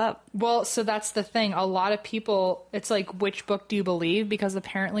title up. Well, so that's the thing. A lot of people, it's like, which book do you believe? Because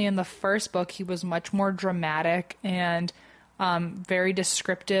apparently in the first book, he was much more dramatic and very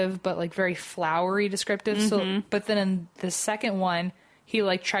descriptive, but like very flowery descriptive. So, but then in the second one, he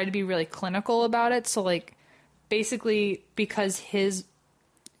like tried to be really clinical about it. So like basically because his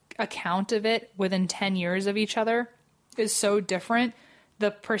account of it within 10 years of each other is so different, the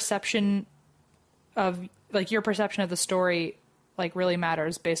perception of like your perception of the story like really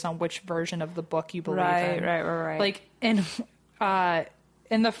matters based on which version of the book you believe in. Right. Like in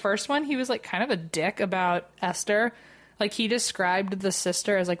the first one, he was like kind of a dick about Esther. Like he described the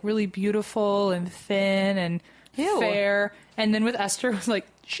sister as like really beautiful and thin and fair, and then with Esther it was like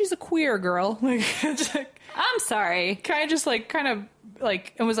she's a queer girl. Like, I'm sorry. Kind of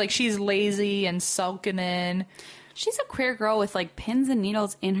like it was like she's lazy and sulking in. She's a queer girl with like pins and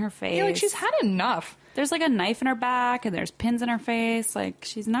needles in her face. Yeah, like she's had enough. There's like a knife in her back and there's pins in her face. Like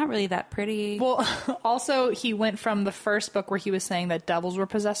she's not really that pretty. Well, also he went from the first book where he was saying that devils were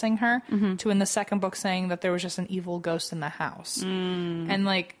possessing her to in the second book saying that there was just an evil ghost in the house. And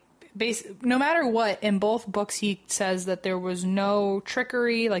like no matter what, in both books he says that there was no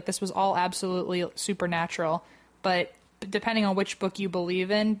trickery, like this was all absolutely supernatural. But depending on which book you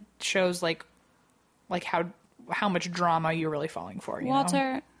believe in, shows like how much drama you're really falling for.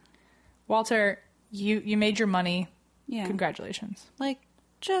 Walter, you made your money. Yeah. Congratulations. Like,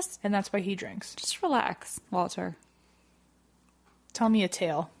 and that's why he drinks. Just relax, Walter. Tell me a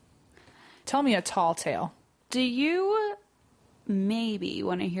tale. Tell me a tall tale. Do you maybe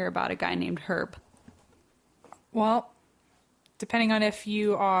want to hear about a guy named Herb? Well, depending on if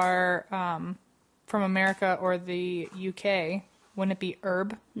you are from America or the UK, wouldn't it be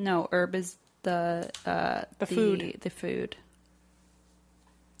Herb? No, Herb is the food. The food.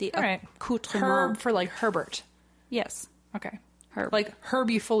 The all right. accoutrement. Herb for like Herbert. Yes. Okay. Herb. Like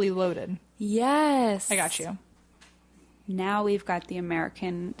Herbie fully loaded. Yes. I got you. Now we've got the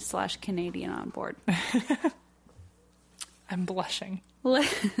American/Canadian on board. I'm blushing.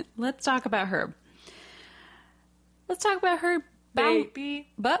 Let's talk about Herb. Let's talk about Herb. Baby.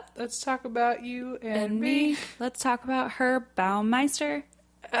 But let's talk about you and me. Let's talk about Herb Baumeister.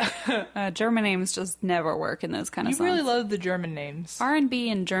 German names just never work in those kind of songs. You really love the German names. R&B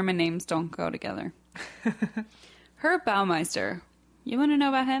and German names don't go together. Herb Baumeister. You want to know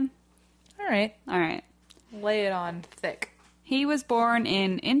about him? All right. Lay it on thick. He was born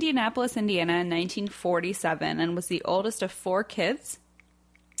in Indianapolis, Indiana in 1947 and was the oldest of 4 kids.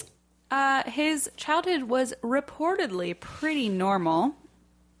 His childhood was reportedly pretty normal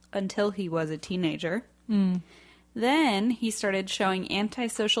until he was a teenager. Then he started showing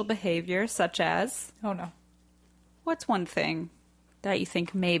antisocial behavior such as... Oh, no. What's one thing that you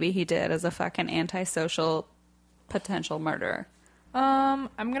think maybe he did as a fucking antisocial potential murderer? I'm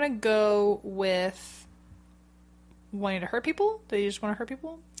going to go with wanting to hurt people. Did he just want to hurt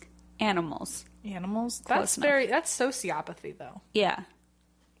people? Animals. That's sociopathy, though. Yeah.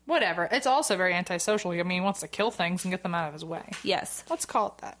 Whatever. It's also very antisocial. I mean, he wants to kill things and get them out of his way. Yes. Let's call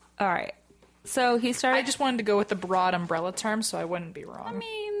it that. All right. So he started... I just wanted to go with the broad umbrella term so I wouldn't be wrong. I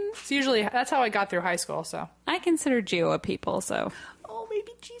mean... It's usually... That's how I got through high school, so... I consider Gio a people, so... Oh,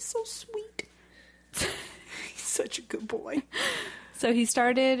 baby G's so sweet. He's such a good boy. So he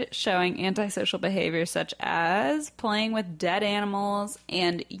started showing antisocial behavior such as playing with dead animals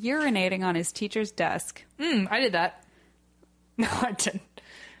and urinating on his teacher's desk. I did that. No, I didn't.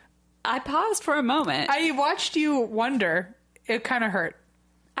 I paused for a moment. I watched you wonder. It kind of hurt.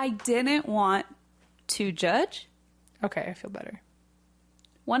 I didn't want to judge. Okay, I feel better.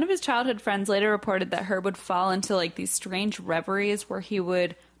 One of his childhood friends later reported that Herb would fall into like these strange reveries where he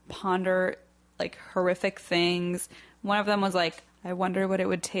would ponder like horrific things. One of them was like, I wonder what it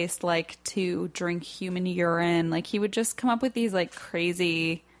would taste like to drink human urine. Like he would just come up with these like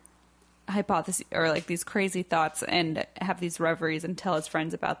crazy hypotheses or like these crazy thoughts and have these reveries and tell his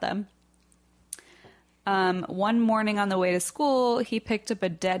friends about them. One morning on the way to school, he picked up a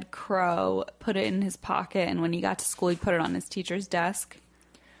dead crow, put it in his pocket, and when he got to school, he put it on his teacher's desk.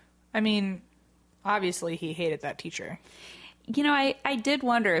 I mean, obviously he hated that teacher. You know, I did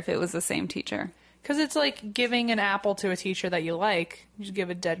wonder if it was the same teacher. Because it's like giving an apple to a teacher that you like. You just give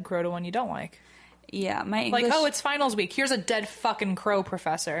a dead crow to one you don't like. Yeah, my English... Like, oh, it's finals week. Here's a dead fucking crow,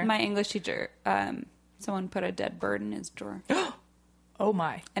 professor. My English teacher, someone put a dead bird in his drawer. Oh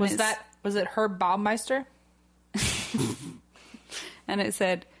my. And was it Herb Baumeister? And it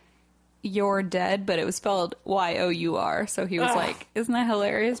said, "You're dead," but it was spelled Y-O-U-R. So he was like, isn't that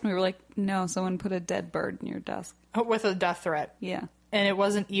hilarious? And we were like, no, someone put a dead bird in your desk. With a death threat. Yeah. And it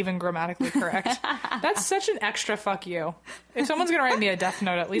wasn't even grammatically correct. That's such an extra fuck you. If someone's going to write me a death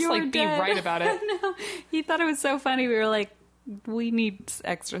note, at least like be right about it. No, he thought it was so funny. We were like, we need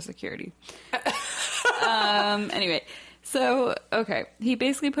extra security. Anyway, So, okay. He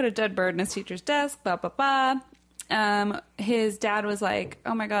basically put a dead bird in his teacher's desk, blah, blah, blah. His dad was like,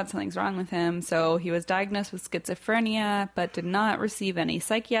 oh my God, something's wrong with him. So he was diagnosed with schizophrenia, but did not receive any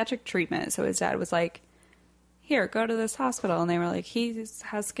psychiatric treatment. So his dad was like, here, go to this hospital. And they were like, he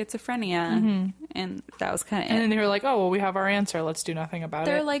has schizophrenia. Mm-hmm. And that was kind of it. And then they were like, oh, well, we have our answer. Let's do nothing about it.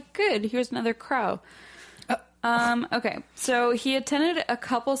 They're like, good. Here's another crow. Okay. So he attended a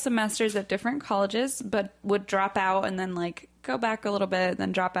couple semesters at different colleges, but would drop out and then like go back a little bit,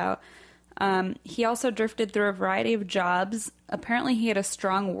 then drop out. He also drifted through a variety of jobs. Apparently he had a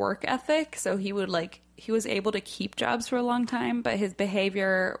strong work ethic. So he was able to keep jobs for a long time, but his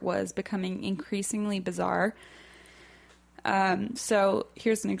behavior was becoming increasingly bizarre. So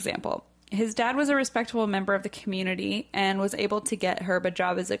here's an example. His dad was a respectable member of the community and was able to get Herb a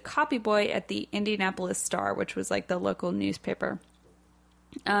job as a copy boy at the Indianapolis Star, which was like the local newspaper.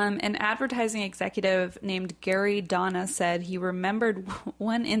 An advertising executive named Gary Donna said he remembered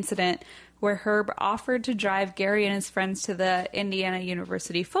one incident where Herb offered to drive Gary and his friends to the Indiana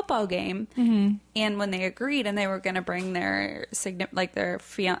University football game. Mm-hmm. And when they agreed and they were going to bring their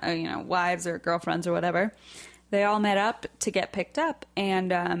wives or girlfriends or whatever, they all met up to get picked up.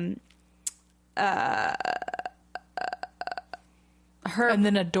 And Herb, and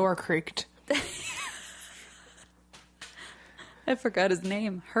then a door creaked. I forgot his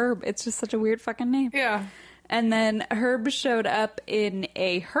name. Herb. It's just such a weird fucking name. Yeah. And then Herb showed up in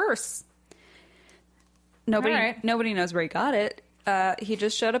a hearse. Nobody knows where he got it. He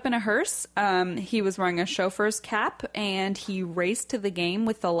just showed up in a hearse. He was wearing a chauffeur's cap, and he raced to the game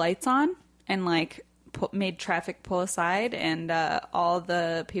with the lights on and like made traffic pull aside. And all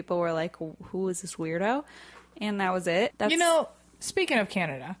the people were like, "Who is this weirdo?" And that was it. Speaking of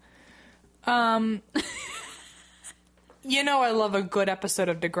Canada, I love a good episode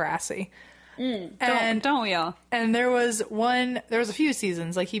of Degrassi. Don't we all? And there was a few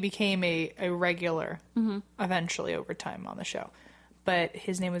seasons, like he became a regular eventually over time on the show. But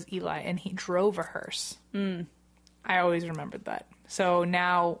his name was Eli, and he drove a hearse. I always remembered that. So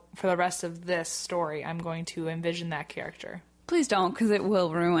now, for the rest of this story, I'm going to envision that character. Please don't, because it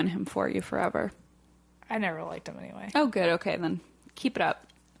will ruin him for you forever. I never liked him anyway. Oh, good. Okay, then. Keep it up.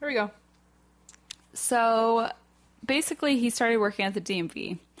 There we go. So, basically, he started working at the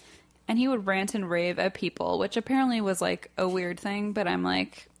DMV. And he would rant and rave at people, which apparently was like a weird thing. But I'm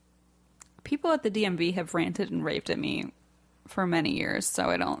like, people at the DMV have ranted and raved at me for many years. So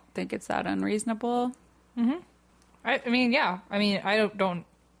I don't think it's that unreasonable. Mm-hmm.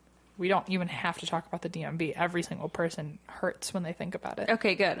 We don't even have to talk about the DMV. Every single person hurts when they think about it.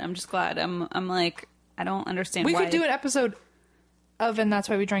 Okay, good. I'm just glad. I'm like, I don't understand why. We could do an episode of And That's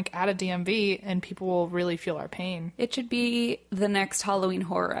Why We Drank at a DMV, and people will really feel our pain. It should be the next Halloween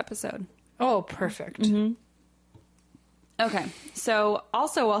horror episode. Oh, perfect. Mm-hmm. Okay, so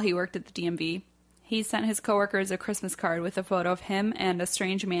also while he worked at the DMV, he sent his coworkers a Christmas card with a photo of him and a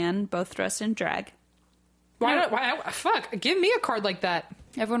strange man, both dressed in drag. Fuck, give me a card like that.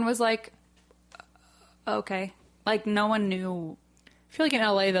 Everyone was like, okay. Like, no one knew. I feel like in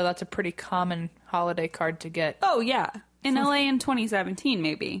LA, though, that's a pretty common holiday card to get. Oh, yeah. In LA in 2017,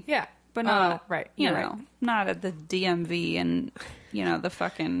 maybe. Yeah. But not, right. Not at the DMV in, the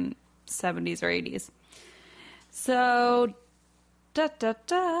fucking 70s or 80s. So, the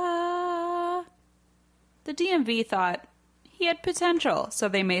DMV thought he had potential, so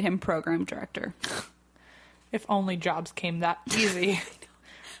they made him program director. If only jobs came that easy.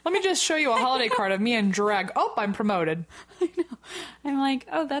 Let me just show you a holiday card of me in drag. Oh, I'm promoted. I know. I'm like,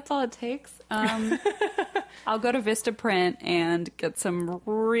 oh, that's all it takes. I'll go to Vistaprint and get some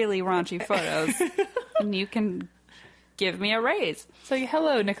really raunchy photos, and you can give me a raise. So,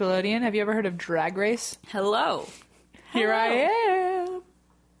 hello, Nickelodeon. Have you ever heard of Drag Race? Hello. Here I am.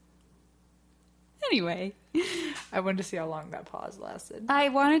 Anyway. I wanted to see how long that pause lasted. I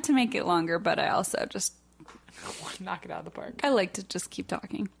wanted to make it longer, but I also just knock it out of the park. I like to just keep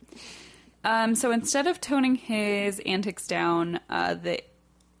talking. So instead of toning his antics down,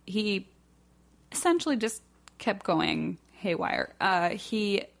 he essentially just kept going haywire.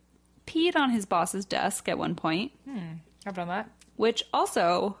 He peed on his boss's desk at one point. I've done that. Which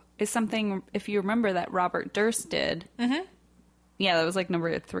also is something, if you remember, that Robert Durst did. Mm-hmm. Yeah, that was like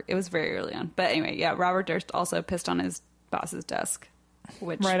number 3. It was very early on. But anyway, yeah, Robert Durst also pissed on his boss's desk.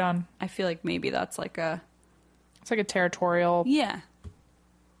 Which right on. I feel like maybe that's like a... It's like a territorial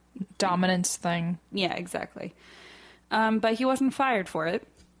dominance thing. Yeah, exactly. But he wasn't fired for it.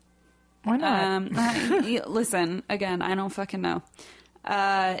 Why not? Listen, again, I don't fucking know.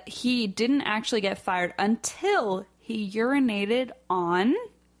 He didn't actually get fired until he urinated on...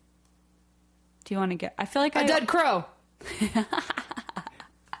 Do you want to get... I feel like a dead crow.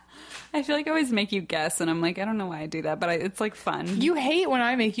 I feel like I always make you guess, and I'm like, I don't know why I do that, but it's like fun. You hate when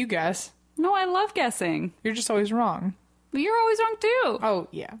I make you guess. No, I love guessing. You're just always wrong. But you're always wrong too. Oh,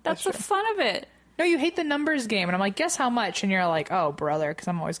 yeah. That's the fun of it. No, you hate the numbers game, and I'm like, guess how much? And you're like, oh, brother, because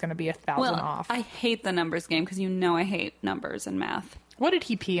I'm always going to be 1,000 off. I hate the numbers game because you know I hate numbers and math. What did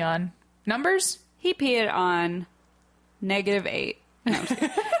he pee on? Numbers? He peed on -8. No, I'm just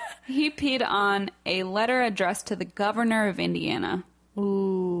kidding. He peed on a letter addressed to the governor of Indiana.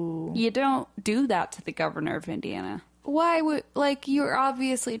 Ooh. You don't do that to the governor of Indiana. Why would, like, you're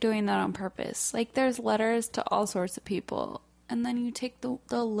obviously doing that on purpose. Like, there's letters to all sorts of people. And then you take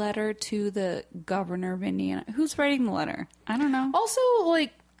the letter to the governor of Indiana. Who's writing the letter? I don't know. Also,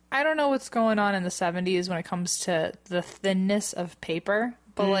 like, I don't know what's going on in the 70s when it comes to the thinness of paper.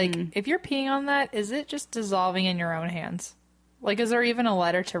 But, like, if you're peeing on that, is it just dissolving in your own hands? Like, is there even a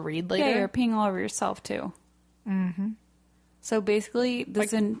letter to read later? Yeah, you're peeing all over yourself, too. Mm-hmm. So, basically,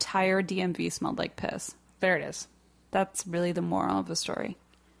 this entire DMV smelled like piss. There it is. That's really the moral of the story.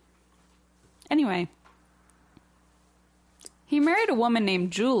 Anyway. He married a woman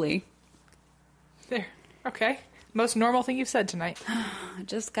named Julie. There. Okay. Most normal thing you've said tonight.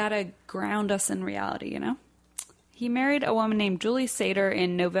 Just gotta ground us in reality, you know? He married a woman named Julie Sater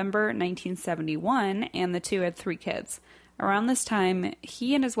in November 1971, and the two had 3 kids. Around this time,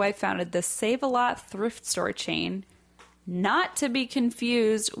 he and his wife founded the Save-A-Lot thrift store chain, not to be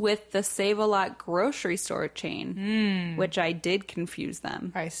confused with the Save-A-Lot grocery store chain, which I did confuse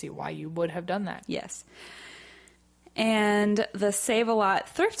them. I see why you would have done that. Yes. And the Save-A-Lot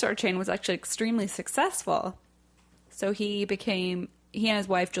thrift store chain was actually extremely successful. So he and his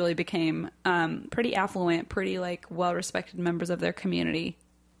wife, Julie, became pretty affluent, pretty, like, well-respected members of their community.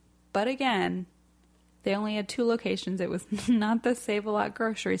 But again, they only had 2 locations. It was not the Save-A-Lot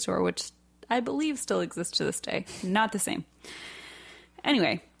grocery store, which I believe still exists to this day. Not the same.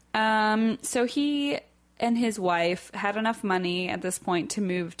 Anyway, so he and his wife had enough money at this point to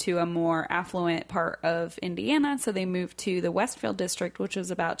move to a more affluent part of Indiana. So they moved to the Westfield district, which was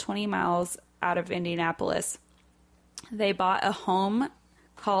about 20 miles out of Indianapolis. They bought a home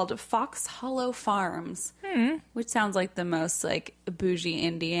called Fox Hollow Farms, which sounds like the most, like, bougie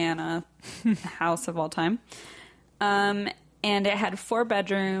Indiana house of all time. And it had 4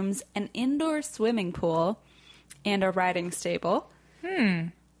 bedrooms, an indoor swimming pool, and a riding stable.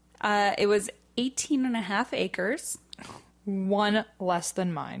 It was 18.5 acres. 1 less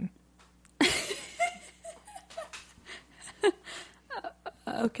than mine.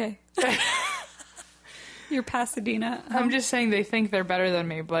 Okay. You're Pasadena. I'm just saying they think they're better than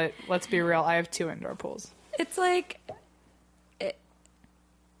me, but let's be real. I have 2 indoor pools. It's like...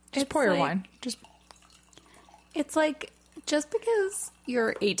 Just pour your wine. It's like, just because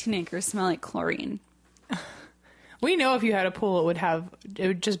your 18 acres smell like chlorine. We know if you had a pool, it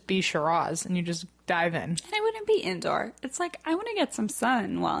would just be Shiraz, and you just dive in. And it wouldn't be indoor. It's like, I want to get some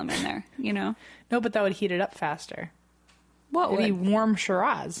sun while I'm in there, you know? No, but that would heat it up faster. What It'd would? be warm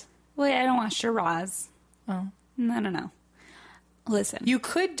Shiraz. Wait, I don't want Shiraz. Oh. No. Listen. You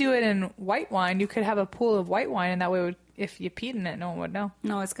could do it in white wine. You could have a pool of white wine, and that way, if you peed in it, no one would know.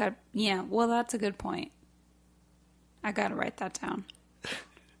 No, it's got... Yeah, well, that's a good point. I gotta write that down.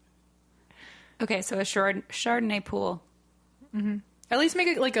 Okay, so a Chardonnay pool. Mm-hmm. At least make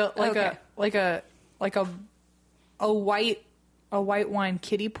it like a white wine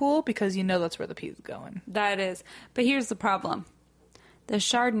kiddie pool, because you know that's where the pee is going. That is. But here's the problem. The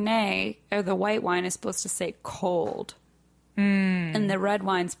Chardonnay, or the white wine, is supposed to stay cold. And the red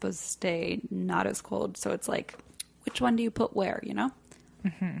wine's supposed to stay not as cold. So it's like, which one do you put where, you know?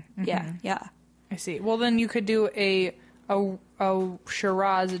 Yeah. I see. Well, then you could do a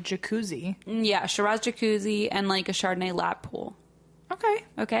Shiraz jacuzzi. Yeah, Shiraz jacuzzi and like a Chardonnay lap pool.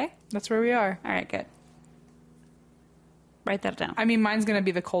 Okay? That's where we are. All right, good. Write that down. I mean, mine's going to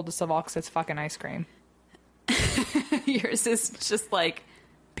be the coldest of all because it's fucking ice cream. Yours is just like...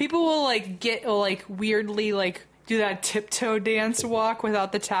 People will like weirdly like do that tiptoe dance walk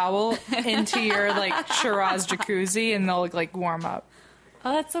without the towel into your like Shiraz jacuzzi, and they'll like warm up.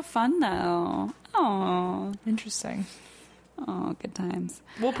 Oh, that's so fun though. Oh, interesting. Oh, good times.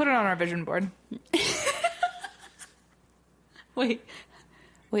 We'll put it on our vision board. Wait.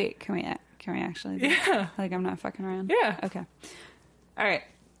 Can we actually? Yeah. Like, I'm not fucking around. Yeah. Okay. All right.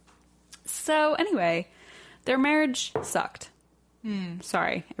 So anyway, their marriage sucked.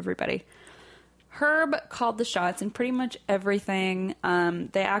 Sorry, everybody. Herb called the shots in pretty much everything.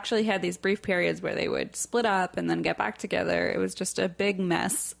 They actually had these brief periods where they would split up and then get back together. It was just a big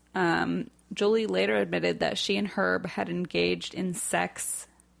mess. Julie later admitted that she and Herb had engaged in sex.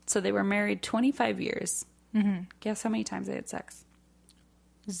 So they were married 25 years. Guess how many times they had sex?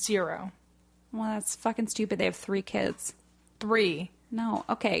 0. Well, that's fucking stupid. They have 3 kids. 3. No.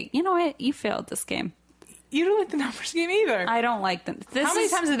 Okay. You know what? You failed this game. You don't like the numbers game either. I don't like them. How many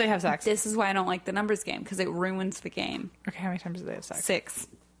times did they have sex? This is why I don't like the numbers game, because it ruins the game. Okay, how many times did they have sex? 6.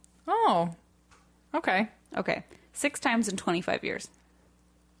 Oh. Okay. Okay. 6 times in 25 years.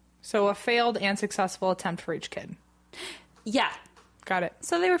 So a failed and successful attempt for each kid. Yeah. Got it.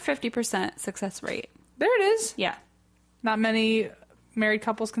 So they were 50% success rate. There it is. Yeah. Not many married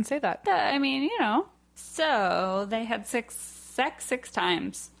couples can say that. I mean, you know. So they had sex 6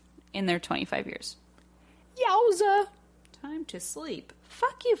 times in their 25 years. Yowza. Time to sleep.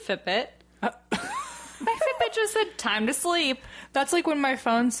 Fuck you, Fitbit. My Fitbit just said time to sleep. That's like when my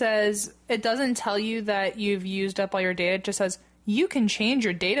phone says, it doesn't tell you that you've used up all your data. It just says, you can change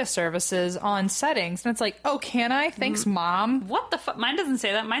your data services on settings. And it's like, oh, can I? Thanks, Mom. What the fuck? Mine doesn't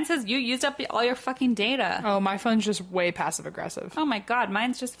say that. Mine says you used up all your fucking data. Oh, my phone's just way passive aggressive. Oh my god,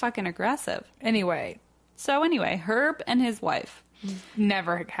 mine's just fucking aggressive. Anyway. So anyway, Herb and his wife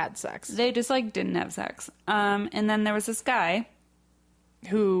never had sex. They just like didn't have sex. And then there was this guy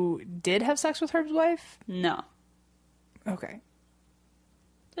who did have sex with Herb's wife? No. Okay.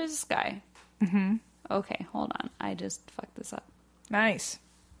 There's this guy. Mm-hmm. Okay, hold on. I just fucked this up. Nice.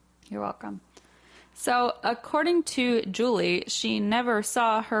 You're welcome. So, according to Julie, she never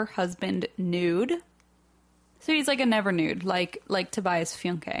saw her husband nude. So he's like a never nude, like Tobias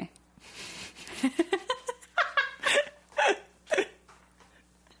Funke.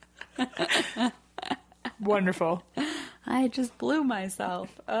 Wonderful. I just blew myself.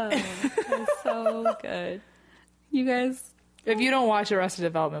 Oh, that's so good. You guys... If you don't watch Arrested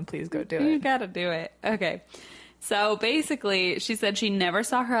Development, please go do it. You gotta do it. Okay. So basically, she said she never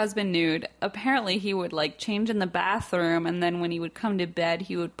saw her husband nude. Apparently, he would like change in the bathroom, and then when he would come to bed,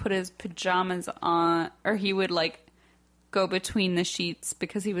 he would put his pajamas on, or he would like go between the sheets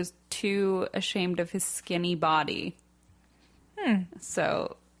because he was too ashamed of his skinny body.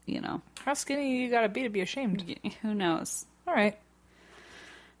 So, you know. How skinny you gotta be to be ashamed? Who knows? All right.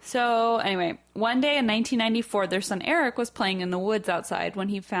 So, anyway, one day in 1994, their son Eric was playing in the woods outside when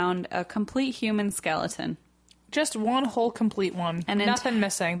he found a complete human skeleton. Just one whole complete one. Nothing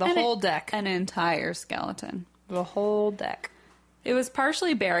missing. The whole deck. An entire skeleton. The whole deck. It was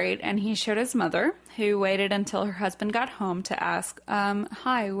partially buried, and he showed his mother, who waited until her husband got home to ask,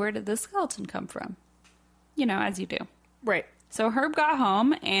 hi, where did the skeleton come from? You know, as you do. Right. So Herb got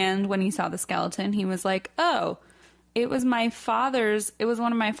home, and when he saw the skeleton, he was like, oh... It was one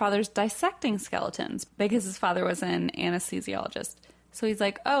of my father's dissecting skeletons because his father was an anesthesiologist. So he's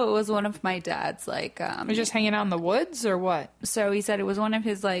like, oh, it was one of my dad's, like... was just hanging out in the woods or what? So he said it was one of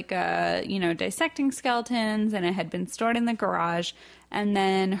his, like, dissecting skeletons, and it had been stored in the garage. And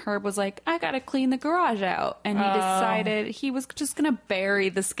then Herb was like, I gotta clean the garage out. And he decided he was just gonna bury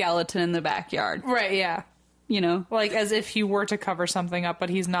the skeleton in the backyard. Right, yeah. You know? Like, as if he were to cover something up, but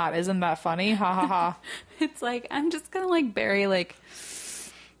he's not. Isn't that funny? Ha ha ha. It's like, I'm just gonna, like, bury, like,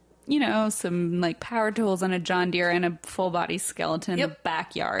 you know, some, like, power tools and a John Deere and a full-body skeleton in the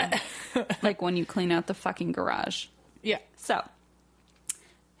backyard. Like, when you clean out the fucking garage. Yeah. So,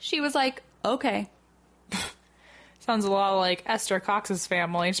 she was like, okay. Sounds a lot like Esther Cox's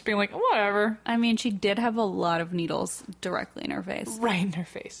family. Just being like, whatever. I mean, she did have a lot of needles directly in her face. Right in her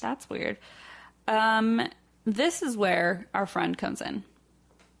face. That's weird. This is where our friend comes in.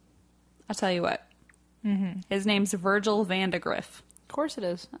 I'll tell you what. Mm-hmm. His name's Virgil Vandegrift. Of course it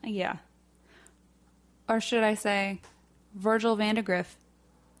is. Yeah. Or should I say Virgil Vandegrift,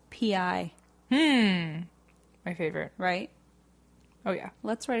 P.I. My favorite. Right? Oh, yeah.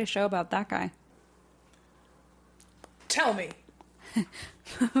 Let's write a show about that guy. Tell me.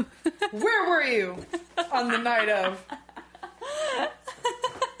 Where were you on the night of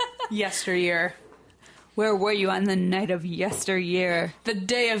yesteryear? Where were you on the night of yesteryear? The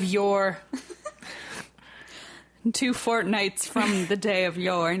day of yore. 2 fortnights from the day of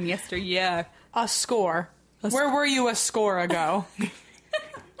yore and yesteryear. A score. Where were you a score ago?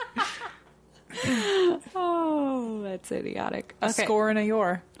 Oh, that's idiotic. A score and a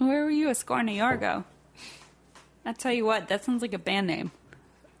yore. Where were you a score and a yore ago? I tell you what, that sounds like a band name.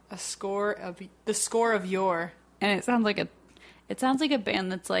 The score of yore. And it sounds like a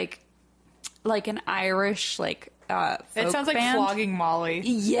band that's like an Irish, like, folk it sounds like band. Flogging Molly.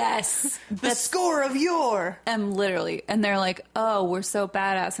 Yes. The score of yore. Literally. And they're like, oh, we're so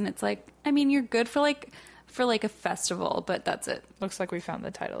badass. And it's like, I mean, you're good for a festival, but that's it. Looks like we found the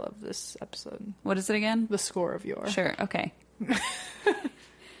title of this episode. What is it again? The score of yore. Sure. Okay.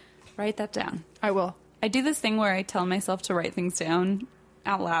 Write that down. I will. I do this thing where I tell myself to write things down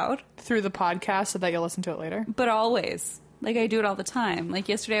out loud. Through the podcast so that you'll listen to it later? But always. Like, I do it all the time. Like,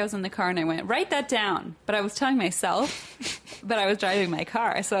 yesterday I was in the car and I went, write that down. But I was telling myself, but I was driving my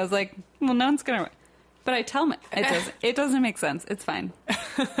car. So I was like, well, no one's going to... But I tell me, it doesn't make sense. It's fine.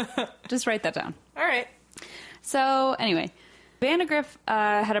 Just write that down. All right. So, anyway, Vandegrift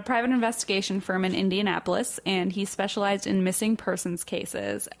had a private investigation firm in Indianapolis, and he specialized in missing persons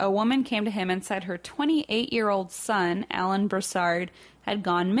cases. A woman came to him and said her 28-year-old son, Alan Broussard, had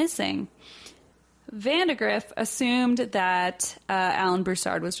gone missing. Vandegrift assumed that Alan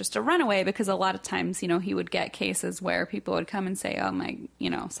Broussard was just a runaway because a lot of times, you know, he would get cases where people would come and say, oh, my, you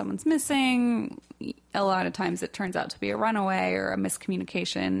know, someone's missing. A lot of times it turns out to be a runaway or a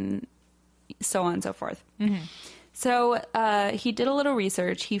miscommunication, so on and so forth. Mm-hmm. So he did a little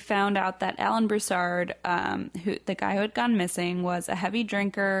research. He found out that Alan Broussard, the guy who had gone missing, was a heavy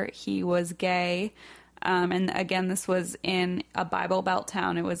drinker. He was gay. And again, this was in a Bible Belt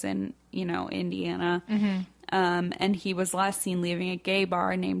town. It was in, you know, Indiana. Mm-hmm. And he was last seen leaving a gay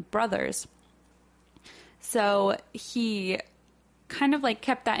bar named Brothers. So he kind of like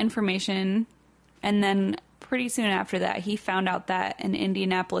kept that information. And then pretty soon after that, he found out that an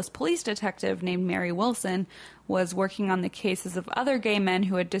Indianapolis police detective named Mary Wilson was working on the cases of other gay men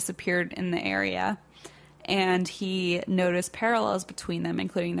who had disappeared in the area. And he noticed parallels between them,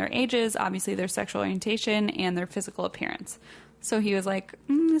 including their ages, obviously their sexual orientation, and their physical appearance. So he was like,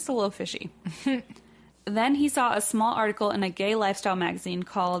 it's a little fishy. Then he saw a small article in a gay lifestyle magazine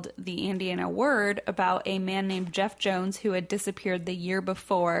called The Indiana Word about a man named Jeff Jones who had disappeared the year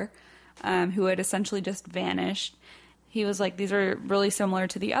before, who had essentially just vanished. He was like, these are really similar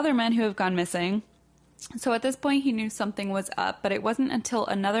to the other men who have gone missing. So at this point, he knew something was up, but it wasn't until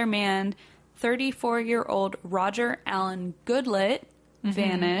another man, 34-year-old Roger Allen Goodlet,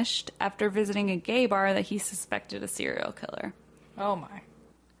 vanished after visiting a gay bar that he suspected a serial killer. Oh, my.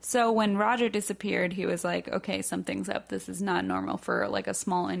 So when Roger disappeared, he was like, okay, something's up. This is not normal for, like, a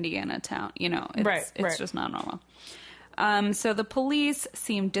small Indiana town. You know, it's just not normal. So the police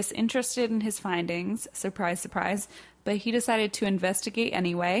seemed disinterested in his findings. Surprise, surprise. But he decided to investigate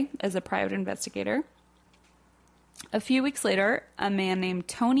anyway as a private investigator. A few weeks later, a man named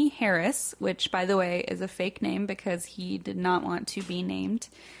Tony Harris, which, by the way, is a fake name because he did not want to be named.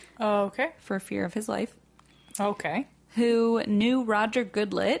 Okay. For fear of his life. Okay. Who knew Roger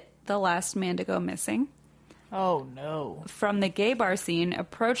Goodlet, the last man to go missing. Oh, no. From the gay bar scene,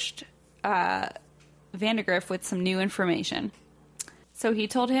 approached Vandegrift with some new information. So he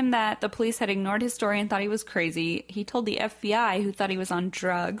told him that the police had ignored his story and thought he was crazy. He told the FBI, who thought he was on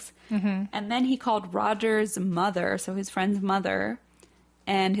drugs. Mm-hmm. And then he called Roger's mother, so his friend's mother.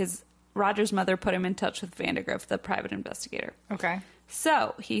 And Roger's mother put him in touch with Vandegrift, the private investigator. Okay.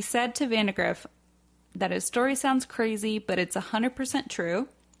 So he said to Vandegrift that his story sounds crazy, but it's 100% true.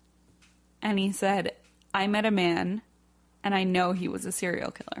 And he said, I met a man, and I know he was a serial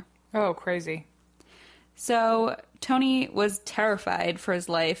killer. Oh, crazy. So Tony was terrified for his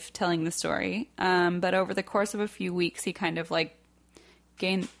life telling the story. But over the course of a few weeks, he kind of like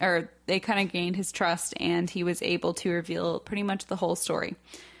gained his trust, and he was able to reveal pretty much the whole story.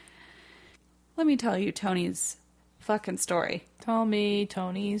 Let me tell you Tony's fucking story. Tell me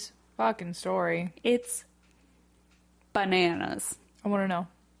Tony's fucking story. It's bananas. I want to know.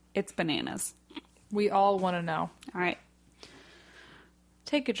 It's bananas. We all want to know. All right.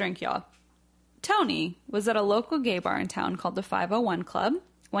 Take a drink, y'all. Tony was at a local gay bar in town called the 501 Club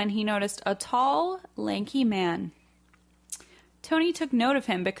when he noticed a tall, lanky man. Tony took note of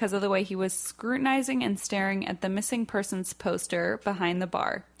him because of the way he was scrutinizing and staring at the missing persons poster behind the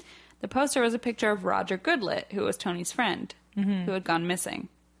bar. The poster was a picture of Roger Goodlet, who was Tony's friend, who had gone missing.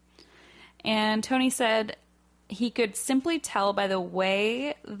 And Tony said he could simply tell by the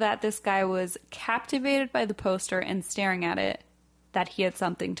way that this guy was captivated by the poster and staring at it that he had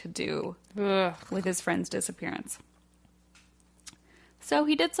something to do with his friend's disappearance. So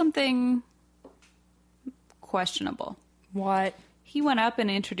he did something questionable. What? He went up and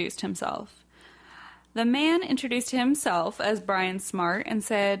introduced himself. The man introduced himself as Brian Smart and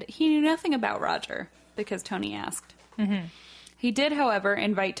said he knew nothing about Roger because Tony asked. Mm-hmm. He did, however,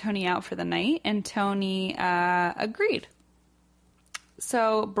 invite Tony out for the night, and Tony agreed.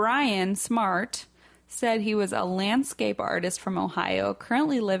 So Brian Smart said he was a landscape artist from Ohio,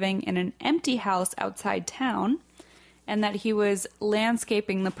 currently living in an empty house outside town, and that he was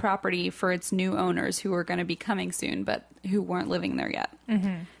landscaping the property for its new owners who were going to be coming soon, but who weren't living there yet.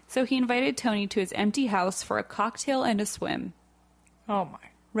 Mm-hmm. So he invited Tony to his empty house for a cocktail and a swim. Oh, my.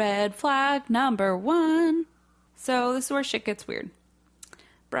 Red flag number 1. So this is where shit gets weird.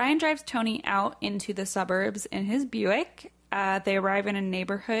 Brian drives Tony out into the suburbs in his Buick, They arrive in a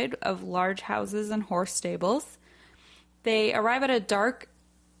neighborhood of large houses and horse stables. They arrive at a dark,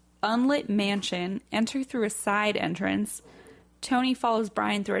 unlit mansion, enter through a side entrance. Tony follows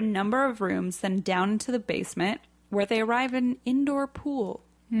Brian through a number of rooms, then down into the basement, where they arrive at an indoor pool.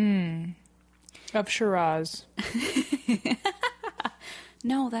 Of Shiraz.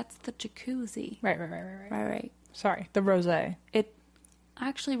 No, that's the jacuzzi. Right. Sorry, the rosé.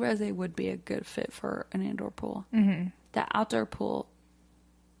 Actually, rosé would be a good fit for an indoor pool. Mm-hmm. The outdoor pool.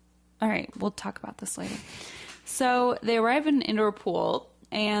 All right, we'll talk about this later. So they arrive at an indoor pool,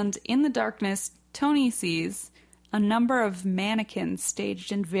 and in the darkness, Tony sees a number of mannequins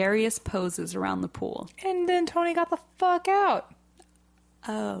staged in various poses around the pool. And then Tony got the fuck out.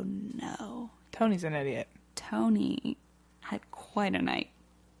 Oh, no. Tony's an idiot. Tony had quite a night.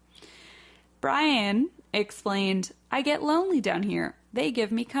 Brian explained, I get lonely down here. They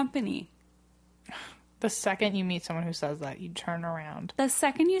give me company. The second you meet someone who says that, you turn around. The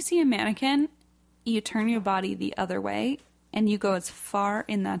second you see a mannequin, you turn your body the other way, and you go as far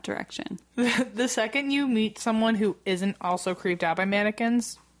in that direction. The second you meet someone who isn't also creeped out by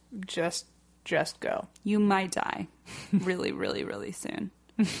mannequins, just go. You might die really, really, really soon.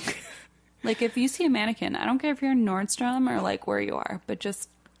 Like, if you see a mannequin, I don't care if you're in Nordstrom or, like, where you are, but just...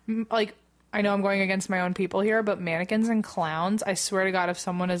 Like, I know I'm going against my own people here, but mannequins and clowns, I swear to God, if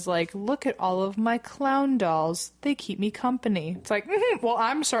someone is like, look at all of my clown dolls, they keep me company. It's like, well,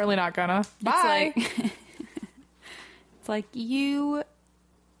 I'm certainly not gonna. Bye. It's like, you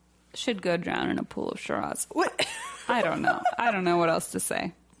should go drown in a pool of Shiraz. What? I don't know. I don't know what else to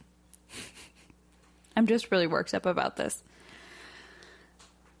say. I'm just really worked up about this.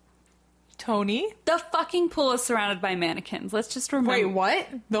 Tony? The fucking pool is surrounded by mannequins. Let's just remember. Wait, what?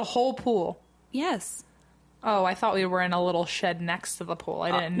 The whole pool? Yes. Oh, I thought we were in a little shed next to the pool.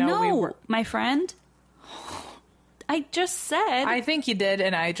 I didn't know we were. My friend. I just said. I think you did,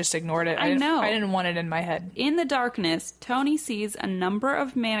 and I just ignored it. I know. I didn't want it in my head. In the darkness, Tony sees a number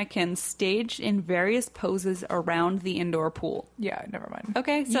of mannequins staged in various poses around the indoor pool. Yeah, never mind.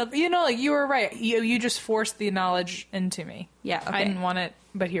 Okay, so... You know, like, you were right. You just forced the knowledge into me. Yeah, okay. I didn't want it,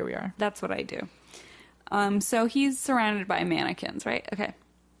 but here we are. That's what I do. So he's surrounded by mannequins, right? Okay.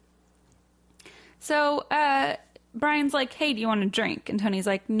 So, Brian's like, hey, do you want a drink? And Tony's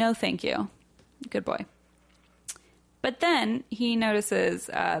like, no, thank you. Good boy. But then he notices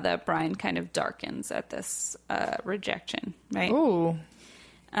that Brian kind of darkens at this rejection, right? Ooh.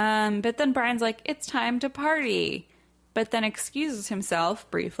 But then Brian's like, it's time to party. But then excuses himself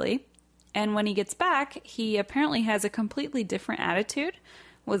briefly. And when he gets back, he apparently has a completely different attitude.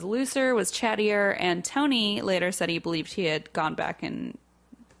 Was looser, was chattier, and Tony later said he believed he had gone back and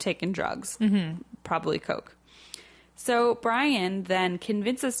taken drugs. Mm-hmm. Probably coke. So Brian then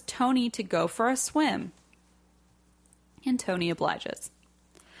convinces Tony to go for a swim. And Tony obliges.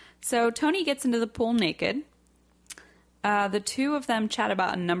 So Tony gets into the pool naked. The two of them chat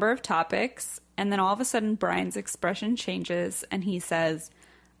about a number of topics. And then all of a sudden, Brian's expression changes. And he says,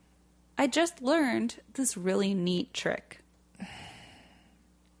 I just learned this really neat trick.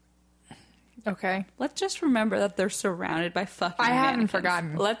 Okay. Let's just remember that they're surrounded by fucking mannequins. haven't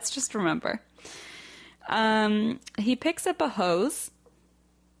forgotten. Let's just remember. He picks up a hose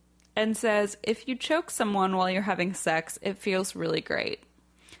and says, if you choke someone while you're having sex, it feels really great.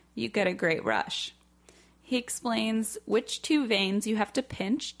 You get a great rush. He explains which two veins you have to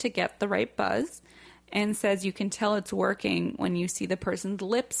pinch to get the right buzz, and says you can tell it's working when you see the person's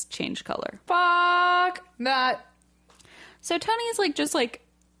lips change color. Fuck that. So Tony is like, just like,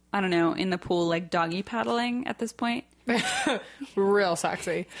 I don't know, in the pool, like doggy paddling at this point. Real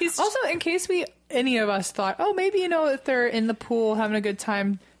sexy. He's also, in case any of us thought, oh, maybe, if they're in the pool having a good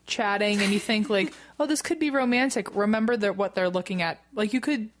time chatting and you think like, oh, this could be romantic. Remember what they're looking at. Like, you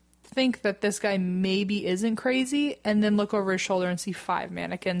could think that this guy maybe isn't crazy and then look over his shoulder and see 5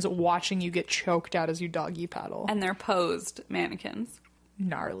 mannequins watching you get choked out as you doggy paddle. And they're posed mannequins.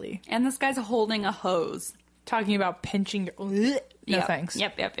 Gnarly. And this guy's holding a hose. Talking about pinching your... No yep. thanks.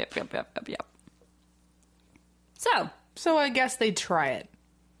 Yep. So I guess they'd try it.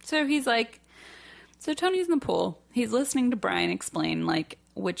 So he's like... So Tony's in the pool. He's listening to Brian explain, like,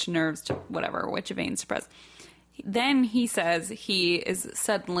 which nerves to... whatever, which veins to press. Then he says he is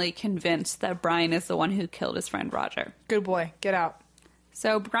suddenly convinced that Brian is the one who killed his friend Roger. Good boy. Get out.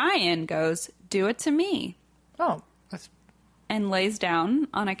 So Brian goes, do it to me. Oh. And lays down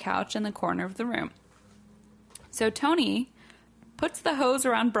on a couch in the corner of the room. So Tony puts the hose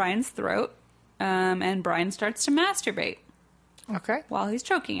around Brian's throat, and Brian starts to masturbate. Okay. While he's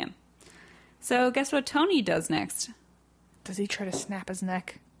choking him. So guess what Tony does next? Does he try to snap his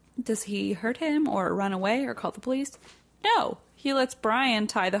neck? Does he hurt him or run away or call the police? No, he lets Brian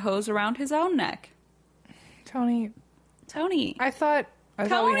tie the hose around his own neck. Tony. I thought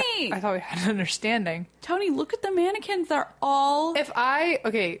we had an understanding. Tony, look at the mannequins. They're all...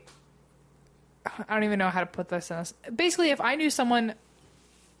 Okay, I don't even know how to put this in this. Basically, if I knew someone,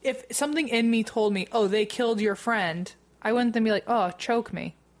 if something in me told me, oh, they killed your friend, I wouldn't then be like, oh, choke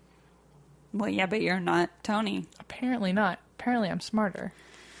me. Well, yeah, but you're not Tony. Apparently not. Apparently I'm smarter.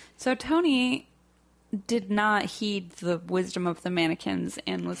 So Tony did not heed the wisdom of the mannequins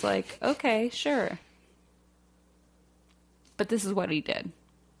and was like, okay, sure. But this is what he did.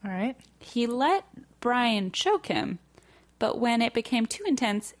 All right. He let Brian choke him, but when it became too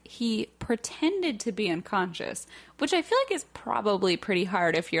intense, he pretended to be unconscious, which I feel like is probably pretty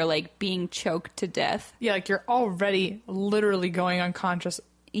hard if you're, like, being choked to death. Yeah, like you're already literally going unconscious.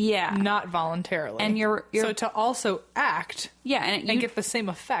 Yeah. Not voluntarily. And you're so to also act and get the same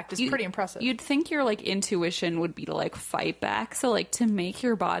effect is pretty impressive. You'd think your, like, intuition would be to, like, fight back. So, like, to make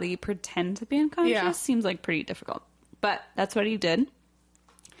your body pretend to be unconscious seems, like, pretty difficult. But that's what he did.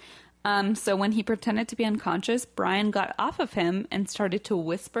 So when he pretended to be unconscious, Brian got off of him and started to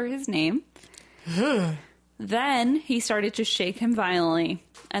whisper his name. Then he started to shake him violently.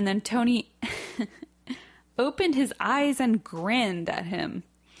 And then Tony opened his eyes and grinned at him.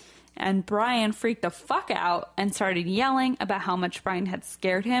 And Brian freaked the fuck out and started yelling about how much Brian had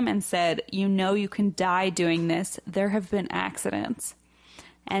scared him and said, "You know you can die doing this. There have been accidents."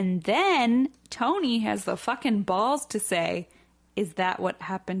 And then Tony has the fucking balls to say, "Is that what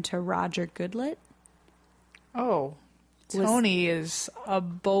happened to Roger Goodlet?" Oh, Tony is a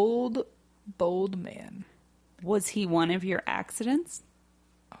bold, bold man. Was he one of your accidents?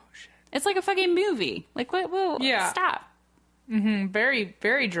 Oh, shit. It's like a fucking movie. Like, what? Well, stop. Mm-hmm. Very,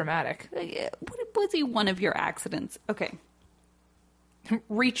 very dramatic. Was he one of your accidents? Okay.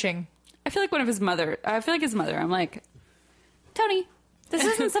 Reaching. I feel like his mother. I'm like, Tony, this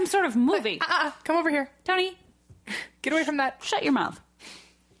isn't some sort of movie. Come over here. Tony. Get away from that. Shut your mouth.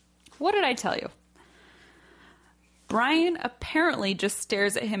 What did I tell you? Brian apparently just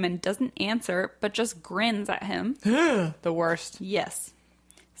stares at him and doesn't answer, but just grins at him. The worst. Yes.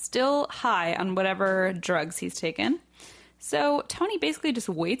 Still high on whatever drugs he's taken. So Tony basically just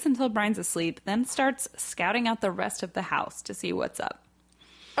waits until Brian's asleep, then starts scouting out the rest of the house to see what's up.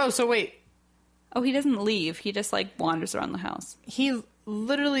 Oh, so wait. Oh, he doesn't leave. He just, like, wanders around the house. He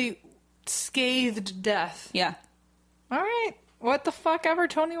literally scathed death. Yeah. All right. What the fuck ever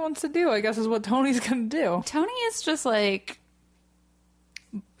Tony wants to do, I guess, is what Tony's gonna do. Tony is just, like...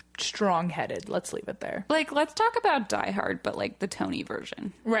 strong-headed. Let's leave it there. Like, let's talk about Die Hard, but, like, the Tony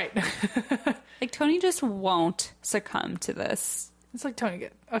version. Right. Like, Tony just won't succumb to this. It's like Tony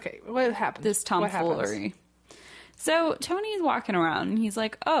okay, what happened? This tomfoolery. So Tony's walking around and he's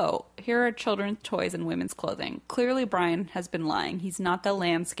like, oh, here are children's toys and women's clothing. Clearly Brian has been lying. He's not the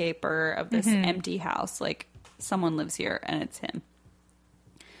landscaper of this empty house. Like, someone lives here and it's him.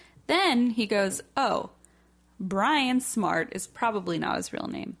 Then he goes, oh, Brian Smart is probably not his real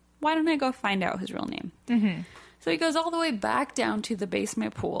name. Why don't I go find out his real name? Mm-hmm. So he goes all the way back down to the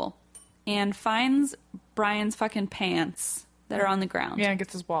basement pool and finds Brian's fucking pants that are on the ground. Yeah,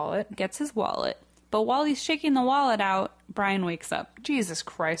 gets his wallet. But while he's shaking the wallet out, Brian wakes up. Jesus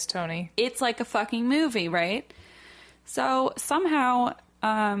Christ, Tony. It's like a fucking movie, right? So somehow,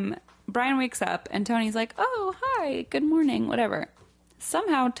 Brian wakes up and Tony's like, oh, hi, good morning, whatever.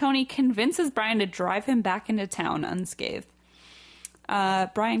 Somehow, Tony convinces Brian to drive him back into town unscathed.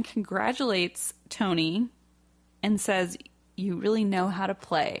 Brian congratulates Tony and says, you really know how to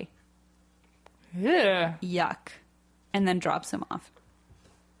play. Yeah. Yuck. And then drops him off.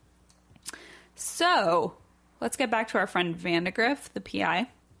 So, let's get back to our friend Vandegrift, the PI.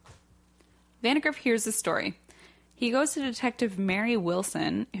 Vandegrift hears the story. He goes to Detective Mary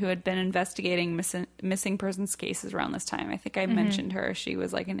Wilson, who had been investigating missing persons cases around this time. I think I mentioned her. She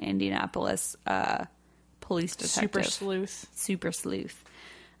was like an Indianapolis police detective. Super sleuth.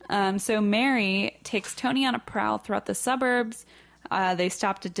 So Mary takes Tony on a prowl throughout the suburbs. They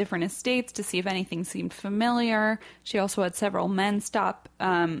stopped at different estates to see if anything seemed familiar. She also had several men stop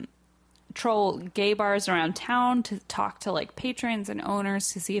troll gay bars around town to talk to like patrons and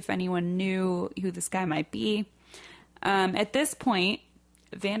owners to see if anyone knew who this guy might be. At this point,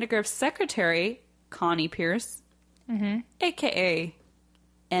 Vandegrift's secretary, Connie Pierce, aka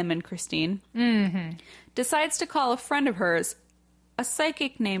Em and Christine, decides to call a friend of hers, a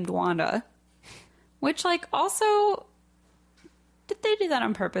psychic named Wanda, which like also, did they do that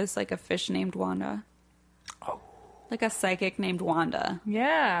on purpose? Like a fish named Wanda? Like a psychic named Wanda.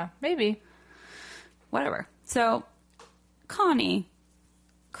 Yeah, maybe. Whatever. So, Connie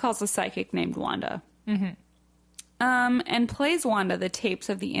calls a psychic named Wanda. and plays Wanda the tapes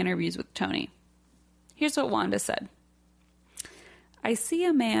of the interviews with Tony. Here's what Wanda said. I see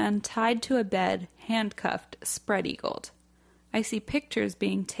a man tied to a bed, handcuffed, spread-eagled. I see pictures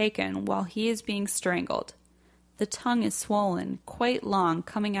being taken while he is being strangled. The tongue is swollen, quite long,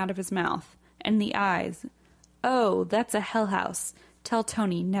 coming out of his mouth, and the eyes. Oh, that's a hell house. Tell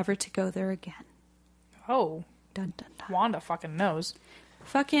Tony never to go there again. Oh. Dun, dun, dun. Wanda fucking knows.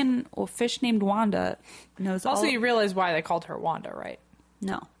 Fucking fish named Wanda knows Also, all... you realize why they called her Wanda, right?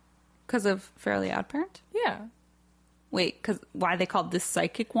 No. Because of Fairly OddParent? Yeah. Wait, because why they called this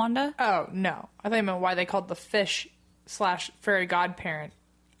Psychic Wanda? Oh, no. I thought you meant why they called the fish / fairy godparent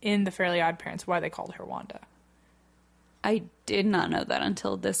in the Fairly OddParents, why they called her Wanda. I did not know that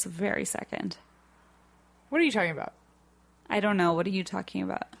until this very second. What are you talking about? I don't know. What are you talking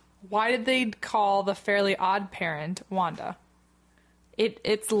about? Why did they call the Fairly OddParent Wanda?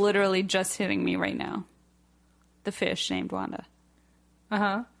 It's literally just hitting me right now. The fish named Wanda.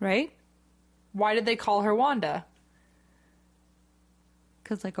 Uh-huh. Right? Why did they call her Wanda?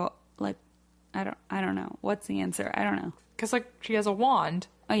 Because I don't know. What's the answer? I don't know. Because, she has a wand.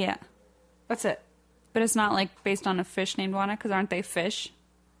 Oh, yeah. That's it. But it's not, based on a fish named Wanda, because aren't they fish?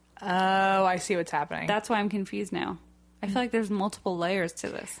 Oh, I see what's happening. That's why I'm confused now. I feel like there's multiple layers to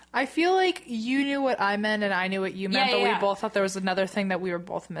this. I feel like you knew what I meant and I knew what you meant, but yeah. we both thought there was another thing that we were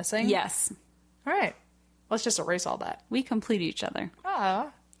both missing. Yes. All right. Let's just erase all that. We complete each other.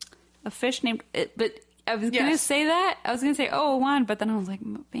 Ah. A fish named... But I was going to say that. I was going to say, oh, a wand, but then I was like,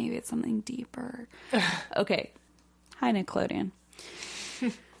 maybe it's something deeper. Okay. Hi, Nickelodeon.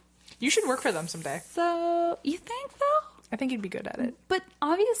 You should work for them someday. So, you think, though? I think you'd be good at it. But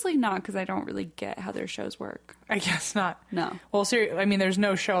obviously not, because I don't really get how their shows work. I guess not. No. Well, seriously, I mean, there's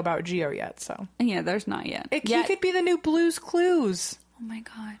no show about Geo yet, so. Yeah, there's not yet. He could be the new Blue's Clues. Oh my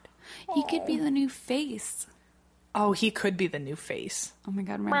god. He could be the new Face. Oh, he could be the new Face. Oh my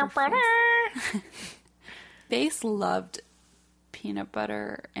god, remember Face? Face loved peanut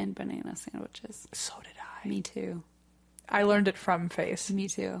butter and banana sandwiches. So did I. Me too. I learned it from Face. Me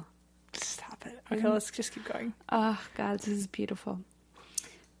too. Stop it. Okay, let's just keep going. Oh god, this is beautiful.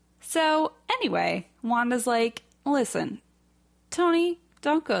 So, anyway, Wanda's like, listen, Tony,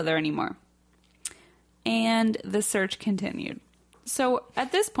 don't go there anymore. And the search continued. So,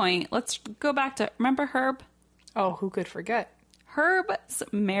 at this point, let's go back to, remember Herb? Oh, who could forget? Herb's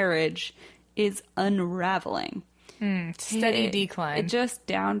marriage is unraveling. Steady decline. Just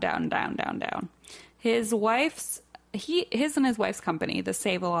down, down, down, down, down. His and his wife's company, the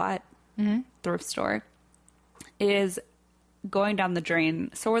Save-A-Lot thrift store, is going down the drain.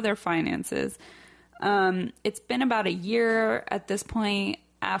 So are their finances. It's been about a year at this point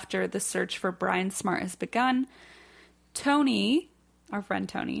after the search for Brian Smart has begun. Tony, our friend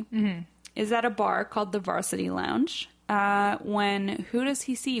Tony, is at a bar called the Varsity Lounge. When who does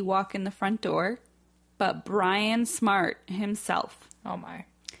he see walk in the front door but Brian Smart himself? Oh my.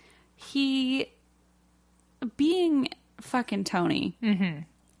 He, being fucking Tony,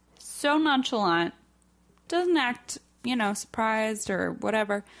 so nonchalant, doesn't act, surprised or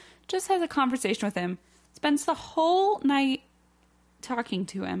whatever, just has a conversation with him, spends the whole night talking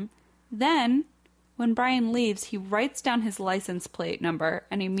to him. Then, when Brian leaves, he writes down his license plate number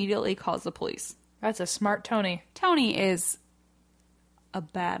and immediately calls the police. That's a smart Tony. Tony is a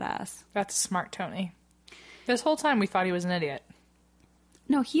badass. That's a smart Tony. This whole time we thought he was an idiot.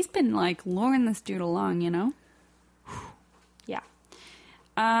 No, he's been, luring this dude along, Yeah.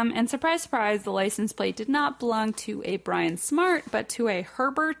 And surprise, surprise, the license plate did not belong to a Brian Smart, but to a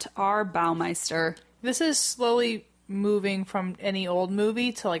Herbert R. Baumeister. This is slowly moving from any old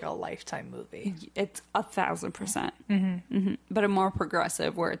movie to, a Lifetime movie. It's 1,000%. But a more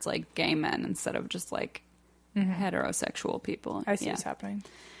progressive, where it's, gay men instead of just, heterosexual people. I see what's happening.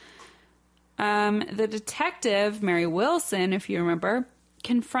 The detective, Mary Wilson, if you remember,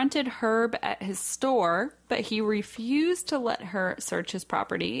 confronted Herb at his store, but he refused to let her search his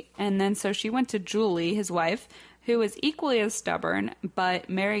property. And then so she went to Julie, his wife, who was equally as stubborn, but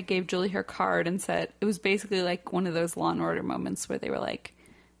Mary gave Julie her card and said, it was basically like one of those Law and Order moments where they were like,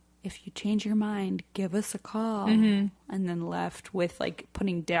 if you change your mind, give us a call. And then left with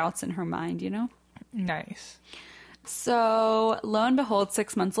putting doubts in her mind, Nice. So, lo and behold,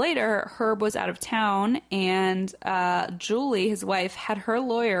 6 months later, Herb was out of town, and Julie, his wife, had her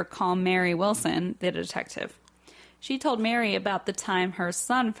lawyer call Mary Wilson, the detective. She told Mary about the time her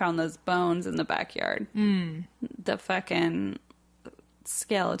son found those bones in the backyard. The fucking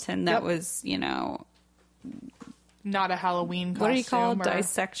skeleton that was, not a Halloween costume. What do you call it?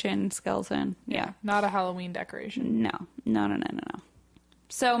 Dissection skeleton. Yeah. Not a Halloween decoration. No.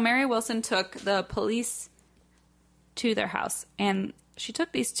 So Mary Wilson took the police to their house. And she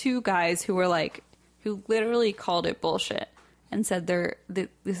took these two guys who literally called it bullshit and said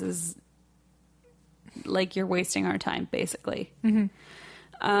this is like, you're wasting our time, basically.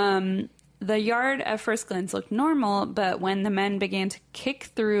 Mm-hmm. The yard at first glance looked normal, but when the men began to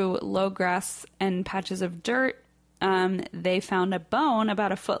kick through low grass and patches of dirt, they found a bone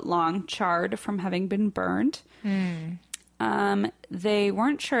about a foot long, charred from having been burned. They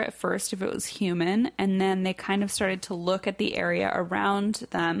weren't sure at first if it was human, and then they kind of started to look at the area around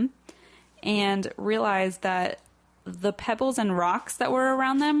them and realized that the pebbles and rocks that were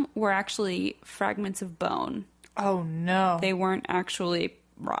around them were actually fragments of bone. Oh, no. They weren't actually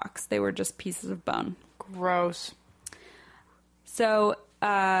rocks. They were just pieces of bone. Gross. So,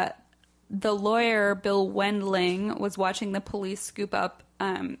 the lawyer, Bill Wendling, was watching the police scoop up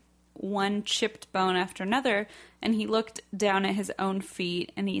one chipped bone after another, and he looked down at his own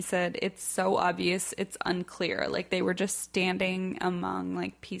feet, and he said, it's so obvious, it's unclear. Like, they were just standing among,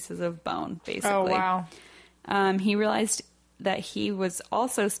 like, pieces of bone, basically. Oh, wow. He realized that he was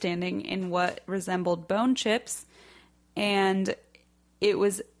also standing in what resembled bone chips, and it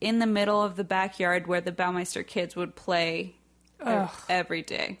was in the middle of the backyard where the Baumeister kids would play every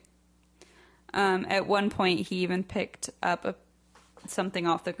day. At one point, he even picked up something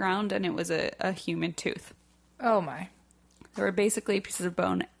off the ground, and it was a human tooth. Oh, my. There were basically pieces of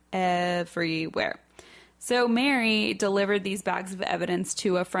bone everywhere. So Mary delivered these bags of evidence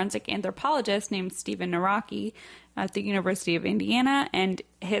to a forensic anthropologist named Stephen Naraki at the University of Indiana, and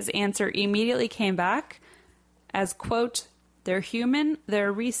his answer immediately came back as, quote, they're human,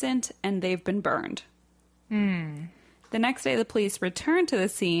 they're recent, and they've been burned. The next day, the police returned to the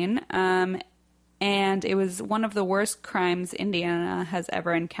scene, and it was one of the worst crimes Indiana has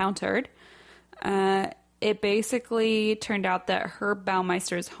ever encountered. It basically turned out that Herb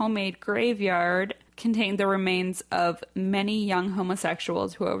Baumeister's homemade graveyard contained the remains of many young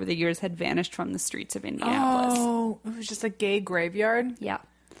homosexuals who over the years had vanished from the streets of Indianapolis. Oh, it was just a gay graveyard? Yeah.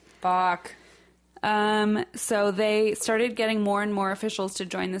 Fuck. So they started getting more and more officials to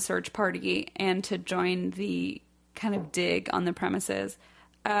join the search party and to join the kind of dig on the premises.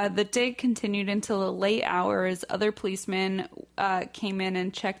 The dig continued until the late hours. Other policemen came in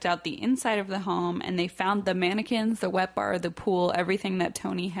and checked out the inside of the home, and they found the mannequins, the wet bar, the pool, everything that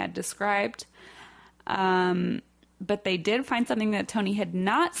Tony had described. But they did find something that Tony had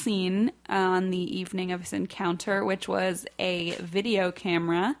not seen on the evening of his encounter, which was a video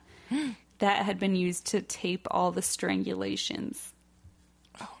camera that had been used to tape all the strangulations.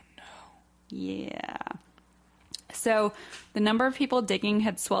 Oh, no. Yeah. So the number of people digging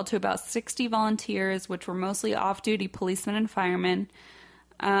had swelled to about 60 volunteers, which were mostly off-duty policemen and firemen.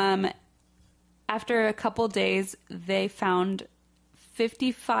 After a couple days, they found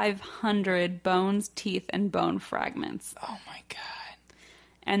 5,500 bones, teeth, and bone fragments. Oh, my God.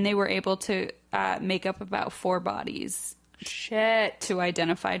 And they were able to make up about 4 bodies. Shit. To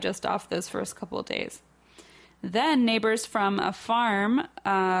identify just off those first couple of days. Then neighbors from a farm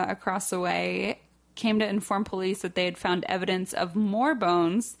across the way came to inform police that they had found evidence of more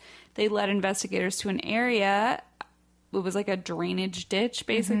bones. They led investigators to an area. It was like a drainage ditch,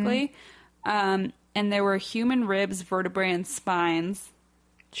 basically. And there were human ribs, vertebrae, and spines.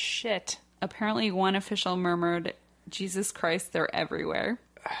 Shit. Apparently, one official murmured, Jesus Christ, they're everywhere.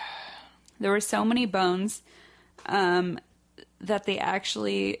 There were so many bones that they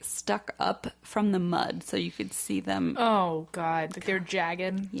actually stuck up from the mud so you could see them. Oh, God. Like they're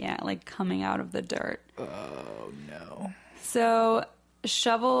jagged? Yeah, like coming out of the dirt. Oh, no. So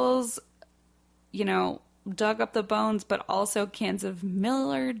shovels, dug up the bones, but also cans of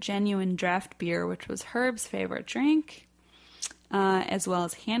Miller Genuine Draft Beer, which was Herb's favorite drink, as well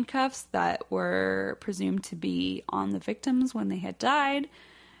as handcuffs that were presumed to be on the victims when they had died.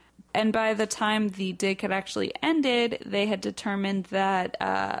 And by the time the dig had actually ended, they had determined that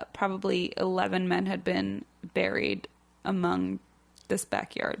probably 11 men had been buried among this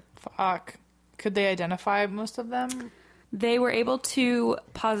backyard. Fuck. Could they identify most of them? They were able to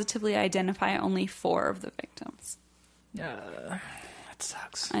positively identify only 4 of the victims. That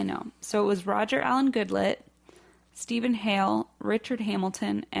sucks. I know. So it was Roger Allen Goodlett, Stephen Hale, Richard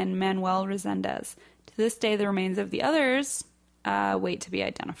Hamilton, and Manuel Resendez. To this day, the remains of the others wait to be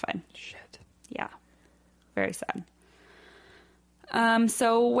identified. Shit. Yeah. Very sad.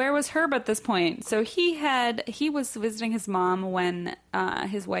 So where was Herb at this point? So he was visiting his mom when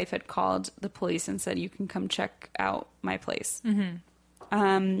his wife had called the police and said, you can come check out my place.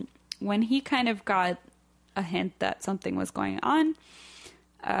 Mm-hmm. When he kind of got a hint that something was going on,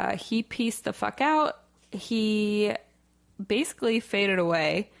 he pieced the fuck out. He basically faded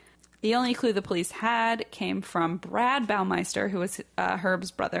away. The only clue the police had came from Brad Baumeister, who was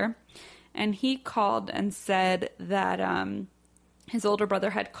Herb's brother. And he called and said that his older brother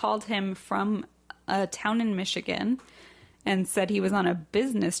had called him from a town in Michigan and said he was on a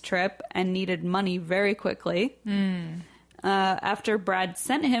business trip and needed money very quickly. After Brad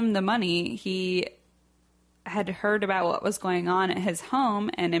sent him the money, he had heard about what was going on at his home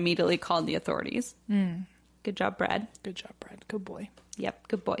and immediately called the authorities. Good job, Brad. Good job, Brad. Good boy. Yep,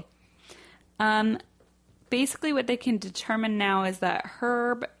 good boy. Basically what they can determine now is that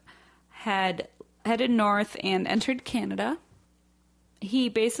Herb had headed north and entered Canada. He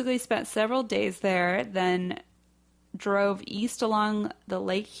basically spent several days there, then drove east along the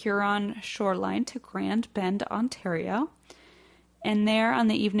Lake Huron shoreline to Grand Bend, Ontario. And there, on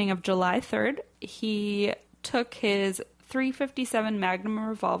the evening of July 3rd, he took his .357 Magnum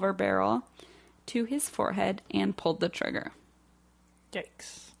revolver barrel to his forehead and pulled the trigger.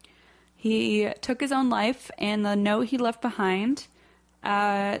 Yikes. He took his own life, and the note he left behind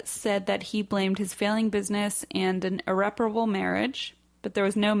said that he blamed his failing business and an irreparable marriage, but there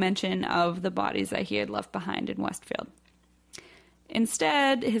was no mention of the bodies that he had left behind in Westfield.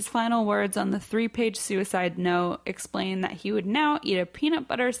 Instead, his final words on the 3-page suicide note explain that he would now eat a peanut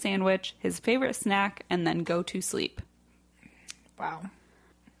butter sandwich, his favorite snack, and then go to sleep. Wow.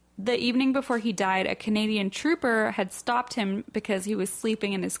 The evening before he died, a Canadian trooper had stopped him because he was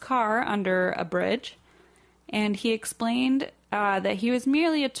sleeping in his car under a bridge, and he explained that he was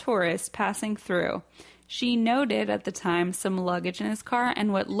merely a tourist passing through. She noted at the time some luggage in his car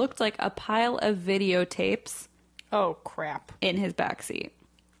and what looked like a pile of videotapes. Oh, crap. In his backseat.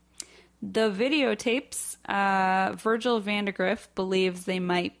 The videotapes, Virgil Vandegrift believes they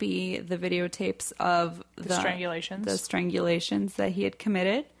might be the videotapes of the strangulations. The strangulations that he had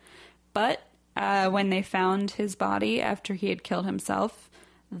committed. But when they found his body after he had killed himself,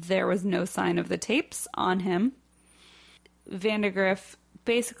 there was no sign of the tapes on him. Vandegrift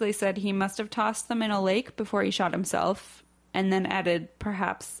basically said he must have tossed them in a lake before he shot himself, and then added,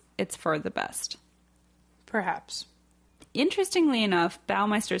 perhaps it's for the best. Perhaps. Interestingly enough,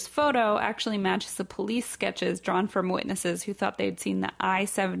 Baumeister's photo actually matches the police sketches drawn from witnesses who thought they'd seen the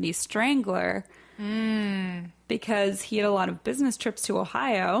I-70 Strangler because he had a lot of business trips to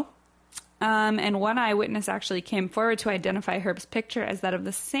Ohio. And one eyewitness actually came forward to identify Herb's picture as that of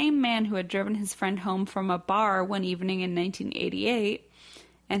the same man who had driven his friend home from a bar one evening in 1988.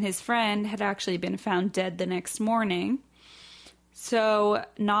 And his friend had actually been found dead the next morning. So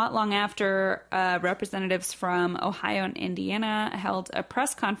not long after, representatives from Ohio and Indiana held a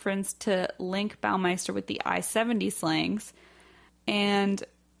press conference to link Baumeister with the I-70 slayings. And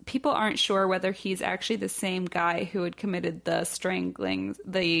people aren't sure whether he's actually the same guy who had committed the stranglings,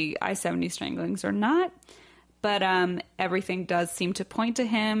 the I-70 stranglings or not. But everything does seem to point to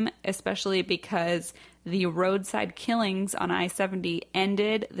him, especially because the roadside killings on I-70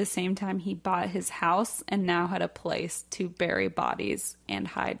 ended the same time he bought his house and now had a place to bury bodies and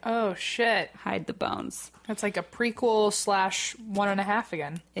hide. Oh, shit. Hide the bones. That's like a prequel / 1.5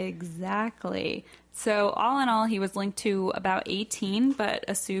 again. Exactly. So all in all, he was linked to about 18, but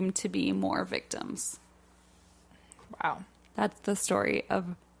assumed to be more victims. Wow. That's the story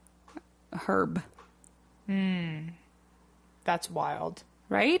of Herb. That's wild.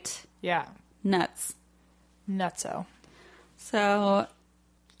 Right? Yeah. Nuts. Nutso. So,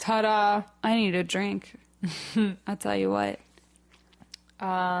 ta-da. I need a drink. I'll tell you what.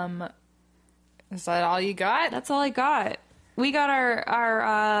 Is that all you got? That's all I got. We got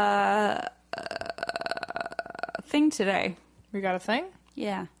our thing today. We got a thing?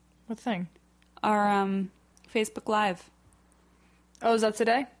 Yeah. What thing? Our Facebook Live. Oh, is that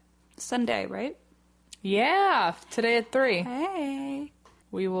today? Sunday, right? Yeah. Today at 3. Hey.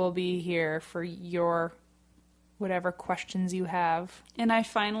 We will be here for your whatever questions you have. And I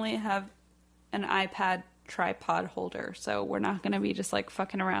finally have an iPad tripod holder, so we're not going to be just like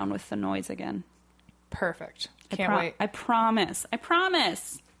fucking around with the noise again. Perfect. Can't wait. I promise. I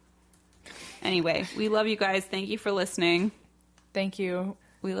promise. Anyway, we love you guys. Thank you for listening. Thank you.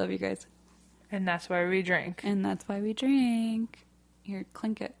 We love you guys. And that's why we drink. And that's why we drink. Here,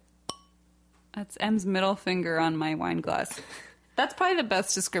 clink it. That's M's middle finger on my wine glass. That's probably the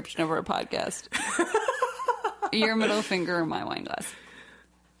best description of our podcast. Your middle finger on my wine glass.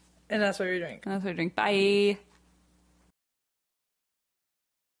 And that's why we drink. And that's why we drink. Bye.